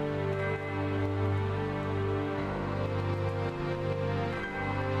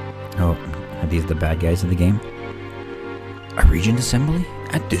 Oh, are these the bad guys of the game? A regent assembly?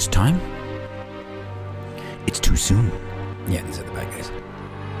 At this time? It's too soon. Yeah, these are the bad guys.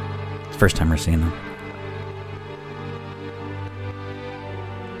 It's the first time we're seeing them.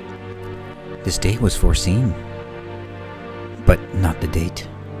 This date was foreseen, but not the date.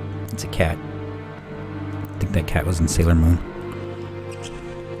 It's a cat. I think that cat was in Sailor Moon.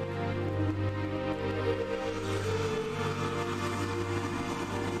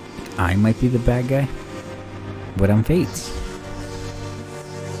 I might be the bad guy, but I'm Fates.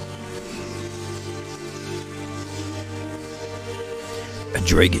 A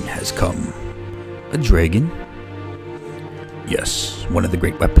dragon has come. A dragon? Yes, one of the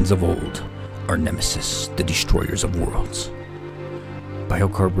great weapons of old. Our nemesis, the destroyers of worlds.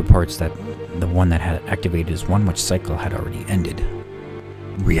 Biocarb reports that the one that had activated his one-watch cycle had already ended.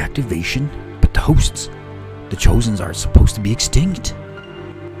 Reactivation? But the hosts, the Chosens, are supposed to be extinct.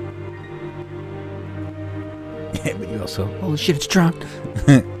 Yeah, but you also, holy shit, it's Tron.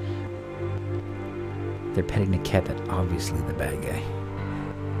 They're petting a cat that obviously the bad guy.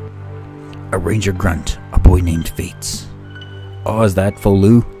 A ranger grunt, a boy named Fates. Oh, is that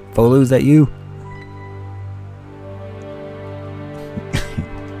Folu? Folu, is that you?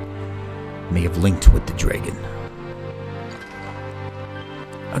 May have linked with the dragon.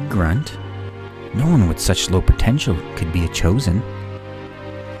 A grunt? No one with such low potential could be a chosen.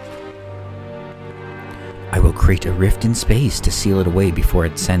 I will create a rift in space to seal it away before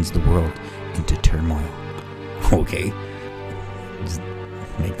it sends the world into turmoil. Okay. Just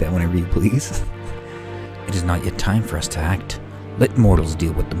make that whenever you please. It is not yet time for us to act. Let mortals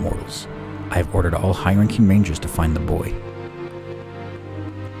deal with the mortals. I have ordered all high-ranking rangers to find the boy.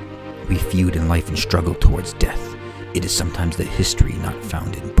 We feud in life and struggle towards death. It is sometimes the history not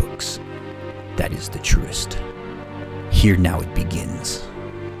found in books. That is the truest. Here now it begins.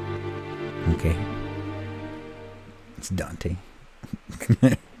 Okay. It's Dante.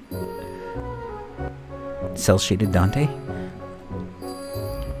 Cell-shaded Dante?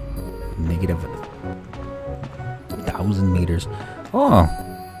 Negative 1,000 meters. Oh,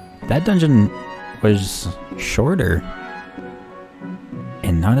 that dungeon was shorter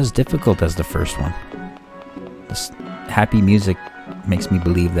and not as difficult as the first one. This happy music makes me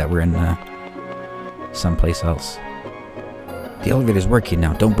believe that we're in someplace else. The elevator's working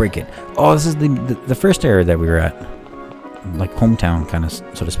now. Don't break it. Oh, this is the first area that we were at. Like hometown, kind of,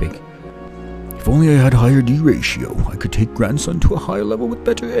 so to speak. If only I had higher D ratio, I could take grandson to a higher level with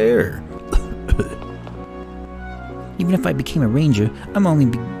better air. Even if I became a ranger, I'd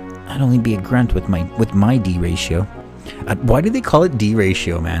only be a grunt with my D ratio. Why do they call it D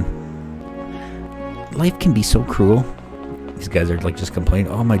ratio, man? Life can be so cruel. These guys are like just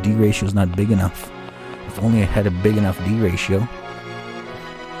complaining, oh, my D ratio is not big enough. If only I had a big enough D ratio.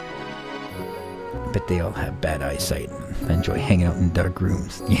 But they all have bad eyesight and enjoy hanging out in dark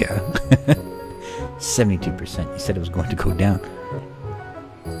rooms. Yeah. 72%. You said it was going to go down.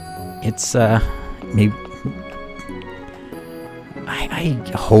 It's, maybe...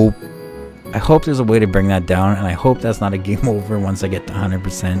 I hope there's a way to bring that down, and I hope that's not a game over once I get to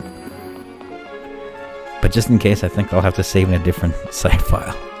 100%. But just in case, I think I'll have to save in a different side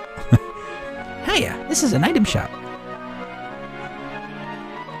file. Hiya, this is an item shop.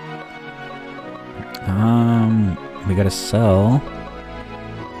 We gotta sell.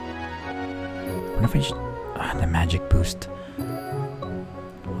 What if I just... the magic boost.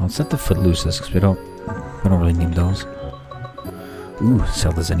 I'll set the footlooses, because we don't really need those. Ooh,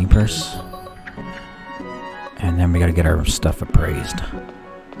 sell the Zenny purse. And then we gotta get our stuff appraised.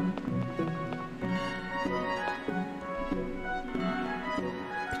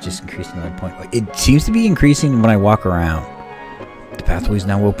 It's just increasing another point. It seems to be increasing when I walk around. The pathway is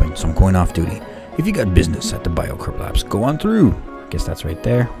now open, so I'm going off duty. If you got business at the Biocarb Labs, go on through. Guess that's right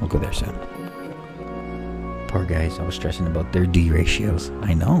there. We'll go there soon. Poor guys, I was stressing about their D ratios.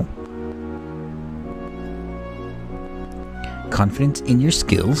 I know. Confidence in your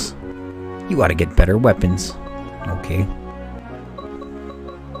skills. You ought to get better weapons. Okay.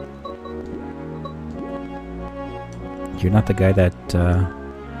 You're not the guy that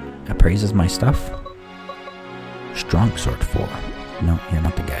appraises my stuff? Strong sword 4. No, you're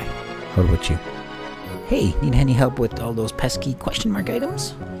not the guy. What about you? Hey, need any help with all those pesky question mark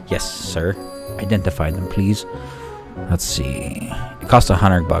items? Yes, sir. Identify them, please. Let's see. It costs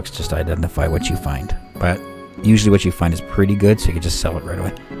 $100 just to identify what you find. But usually what you find is pretty good, so you can just sell it right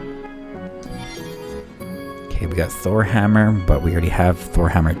away. Okay, we got Thor Hammer, but we already have Thor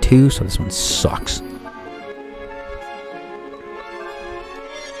Hammer 2, so this one sucks.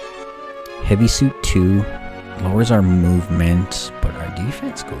 Heavy Suit 2 lowers our movement, but our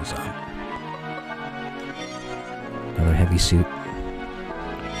defense goes up. Another Heavy Suit.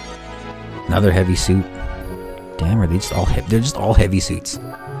 Another Heavy Suit. Damn, are they just all they're just all heavy suits.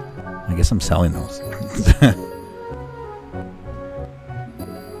 I guess I'm selling those.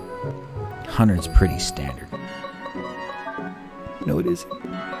 100's pretty standard. No, it isn't.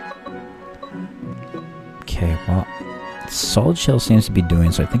 Okay, well, Solid Shell seems to be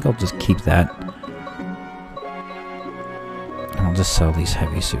doing, so I think I'll just keep that. And I'll just sell these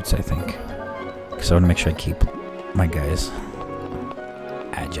heavy suits, I think. Because I want to make sure I keep my guys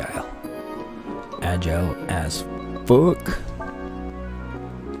agile. Agile as fuck.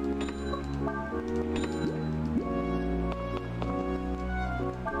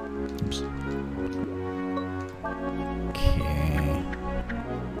 Oops. Okay.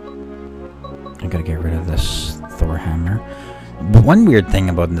 I gotta get rid of this Thor Hammer. One weird thing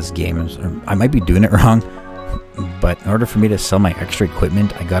about this game is, I might be doing it wrong, but in order for me to sell my extra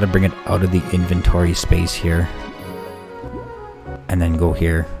equipment, I gotta bring it out of the inventory space here. And then go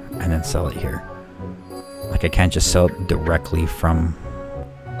here, and then sell it here. Like, I can't just sell it directly from...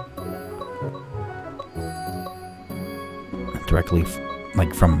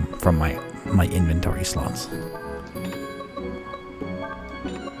 like, from my inventory slots.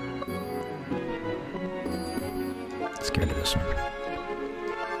 Let's get rid of this one.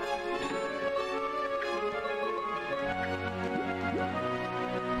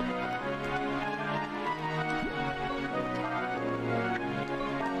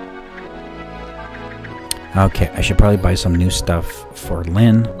 Okay, I should probably buy some new stuff for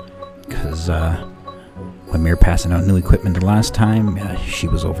Lynn, because when we were passing out new equipment the last time, she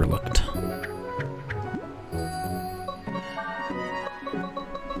was overlooked.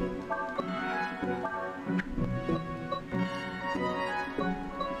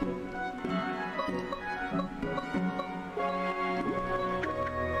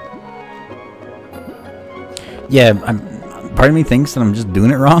 Yeah, part of me thinks that I'm just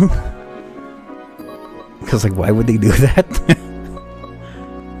doing it wrong. Because, like, why would they do that?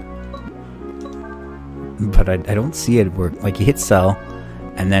 But I don't see it work. Like, you hit sell,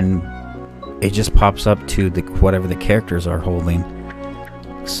 and then it just pops up to the whatever the characters are holding.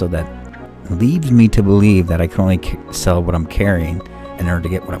 So that leads me to believe that I can only sell what I'm carrying. In order to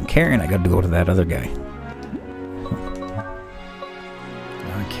get what I'm carrying, I got to go to that other guy.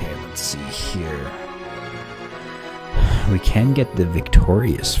 Okay, let's see here. We can get the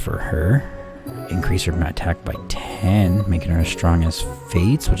Victorious for her. Increase her attack by 10, making her as strong as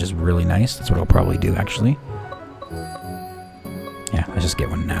Fates, which is really nice. That's what I'll probably do, actually. Yeah, let's just get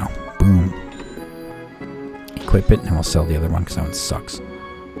one now. Boom. Equip it, and we'll sell the other one, because that one sucks.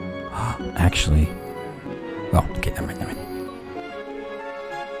 Actually... well, okay, never mind, never mind.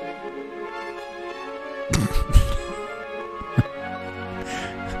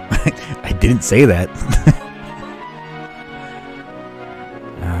 I didn't say that.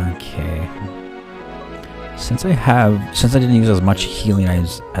 Okay. Since I didn't use as much healing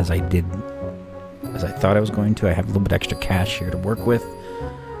as I thought I was going to, I have a little bit extra cash here to work with.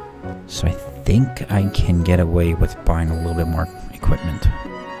 So I think I can get away with buying a little bit more equipment.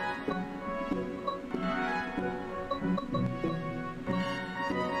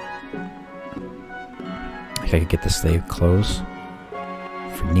 I could get the slave clothes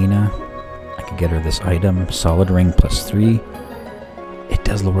for Nina. I could get her this item, solid ring +3. It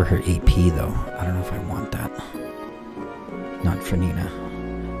does lower her AP though. I don't know if I want that. Not for Nina.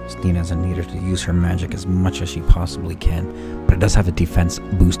 Nina's a needer to use her magic as much as she possibly can, but it does have a defense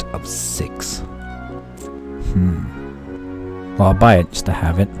boost of 6. Well, I'll buy it just to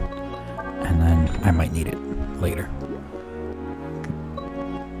have it, and then I might need it later.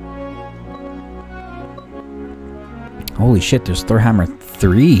 Holy shit, there's Thor Hammer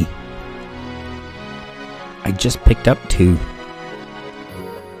 3. I just picked up 2.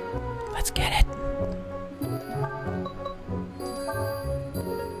 Let's get it.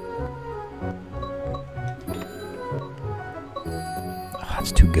 Oh,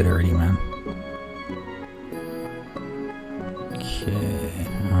 that's too good already, man. Okay.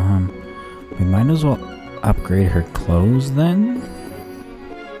 We might as well upgrade her clothes then.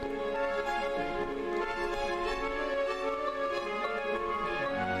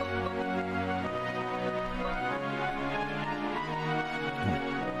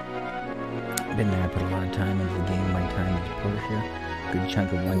 in there. I put a lot of time into the game. My time is Porsche. Good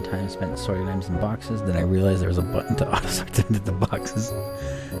chunk of one time spent sorting items in boxes. Then I realized there was a button to auto-sort into the boxes.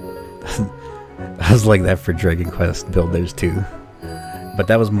 I was like that for Dragon Quest Builders too. But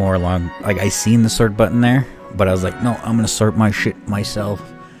that was more along, like I seen the sort button there, but I was like, no, I'm gonna sort my shit myself.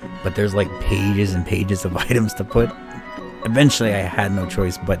 But there's like pages and pages of items to put. Eventually I had no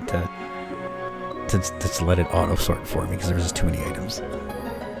choice but to let it auto sort for me because there was just too many items.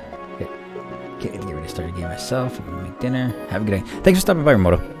 Okay, get ready to start a game myself. I'm gonna make dinner. Have a good day. Thanks for stopping by,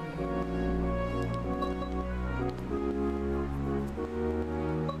 Remoto.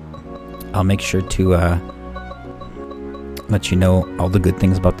 I'll make sure to let you know all the good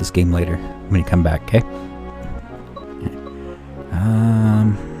things about this game later when you come back, okay?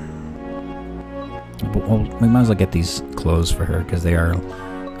 Well, we might as well get these clothes for her because they are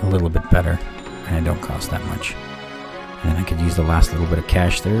a little bit better and they don't cost that much. And then I could use the last little bit of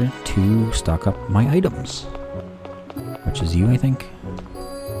cash there to stock up my items, which is you, I think.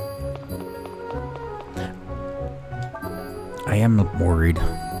 I am worried.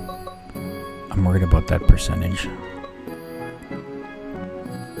 I'm worried about that percentage.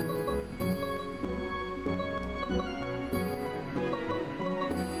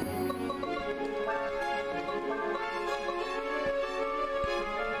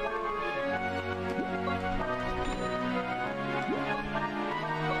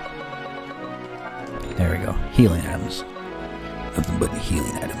 There we go. Healing items. Nothing but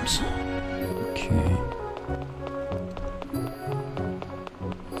healing items. Okay.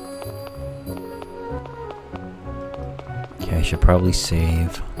 Okay, I should probably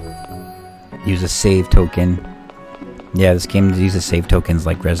save. Use a save token. Yeah, this game uses save tokens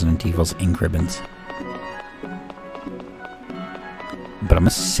like Resident Evil's Ink Ribbons. But I'm gonna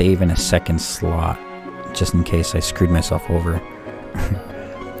save in a second slot, just in case I screwed myself over.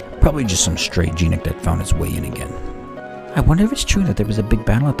 Probably just some stray Genic that found its way in again. I wonder if it's true that there was a big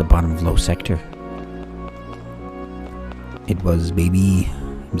battle at the bottom of Low Sector. It was, baby.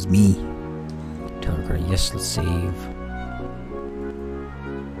 It was me. Telerecorder, yes, let's save.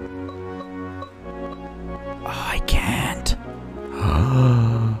 Oh, I can't.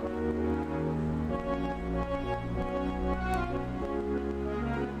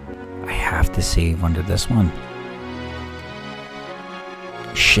 I have to save under this one.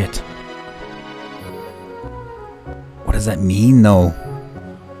 Shit. What does that mean, though?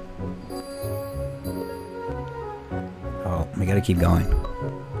 Oh, we gotta keep going.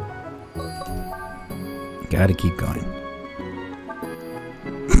 Gotta keep going.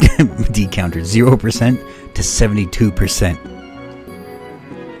 D counter 0% to 72%.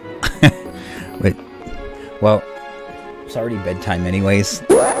 Wait. Well, it's already bedtime, anyways.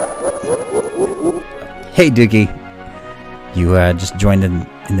 Hey, Dookie. You just joined in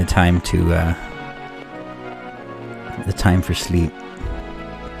the time to the time for sleep.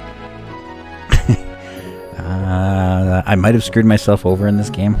 I might have screwed myself over in this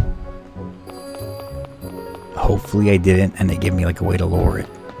game. Hopefully I didn't, and they give me like a way to lower it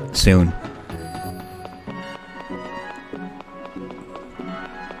soon.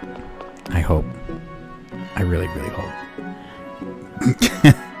 I hope. I really, really hope.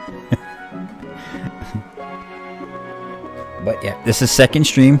 But yeah, this is second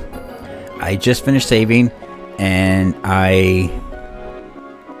stream. I just finished saving, and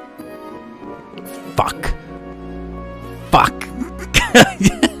Fuck.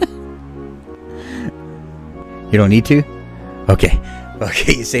 You don't need to? Okay,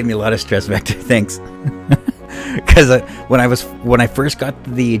 you saved me a lot of stress, Vector. Thanks. Because when I first got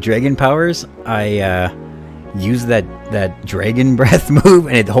the dragon powers, I used that dragon breath move,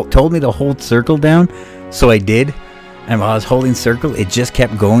 and it told me to hold circle down, so I did. And while I was holding circle, it just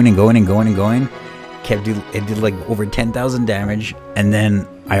kept going and going and going and going. It did like over 10,000 damage, and then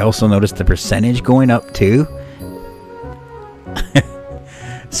I also noticed the percentage going up too.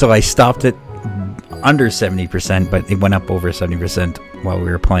 So I stopped it under 70%, but it went up over 70% while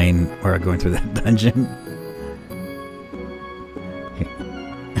we were playing or going through that dungeon.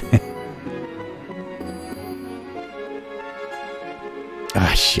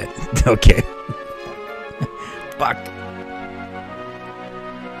 Ah, shit. Okay. Fuck.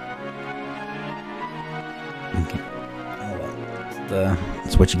 Okay.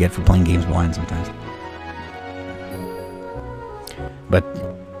 That's what you get for playing games blind sometimes. But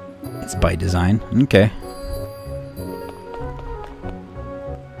it's by design. Okay.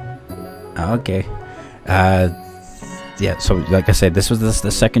 Okay. Yeah, so like I said, this was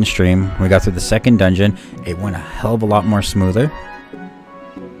the second stream. We got through the second dungeon. It went a hell of a lot more smoother.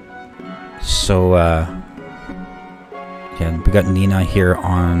 So, yeah, we got Nina here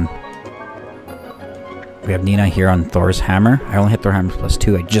on We have Nina here on Thor's hammer. I only had Thor hammer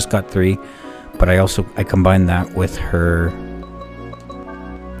 +2. I just got 3, but I combined that with her.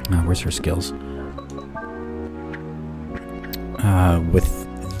 Where's her skills? With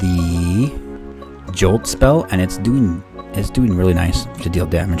the Jolt spell, and it's doing really nice to deal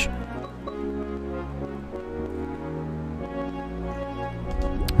damage.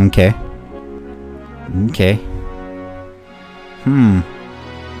 Okay. Okay.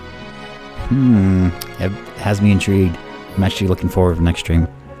 It has me intrigued. I'm actually looking forward to the next stream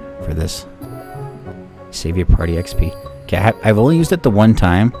for this. Save your party XP. Okay, I've only used it the one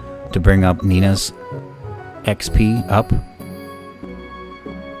time to bring up Nina's XP up.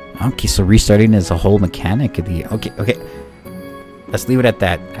 Okay, so restarting is a whole mechanic of the... Okay. Let's leave it at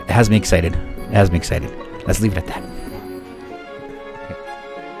that. It has me excited. Let's leave it at that.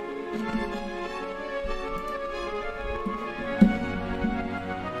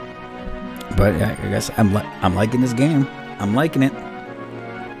 But I guess I'm liking this game. I'm liking it.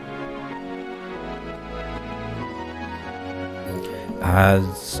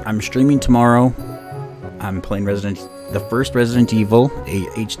 I'm streaming tomorrow. I'm playing the first Resident Evil, a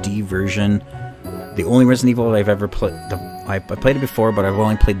HD version. The only Resident Evil I've ever played. I played it before, but I've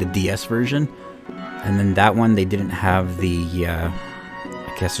only played the DS version. And then that one, they didn't have the. I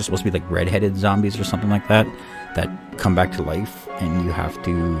guess they're supposed to be like red-headed zombies or something like that come back to life, and you have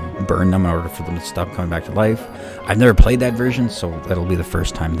to burn them in order for them to stop coming back to life. I've never played that version, so that'll be the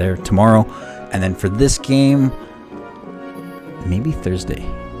first time there tomorrow. And then for this game, maybe Thursday.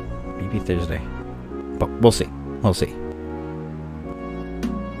 But we'll see.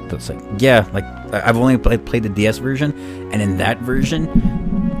 That's like, yeah, like I've only played the DS version, and in that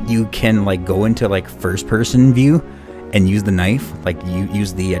version, you can like go into like first-person view and use the knife. Like you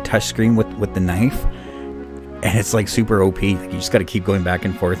use the touch screen with the knife. And it's like super OP. Like, you just gotta keep going back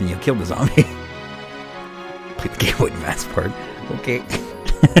and forth, and you'll kill the zombie. Play the Game Boy Advance part. Okay.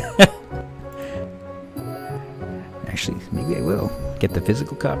 Actually, maybe I will get the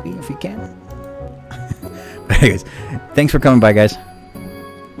physical copy if you can. But anyways, thanks for coming by, guys.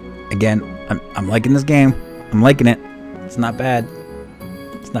 Again, I'm liking this game. I'm liking it. It's not bad.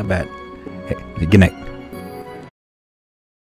 Hey, good night.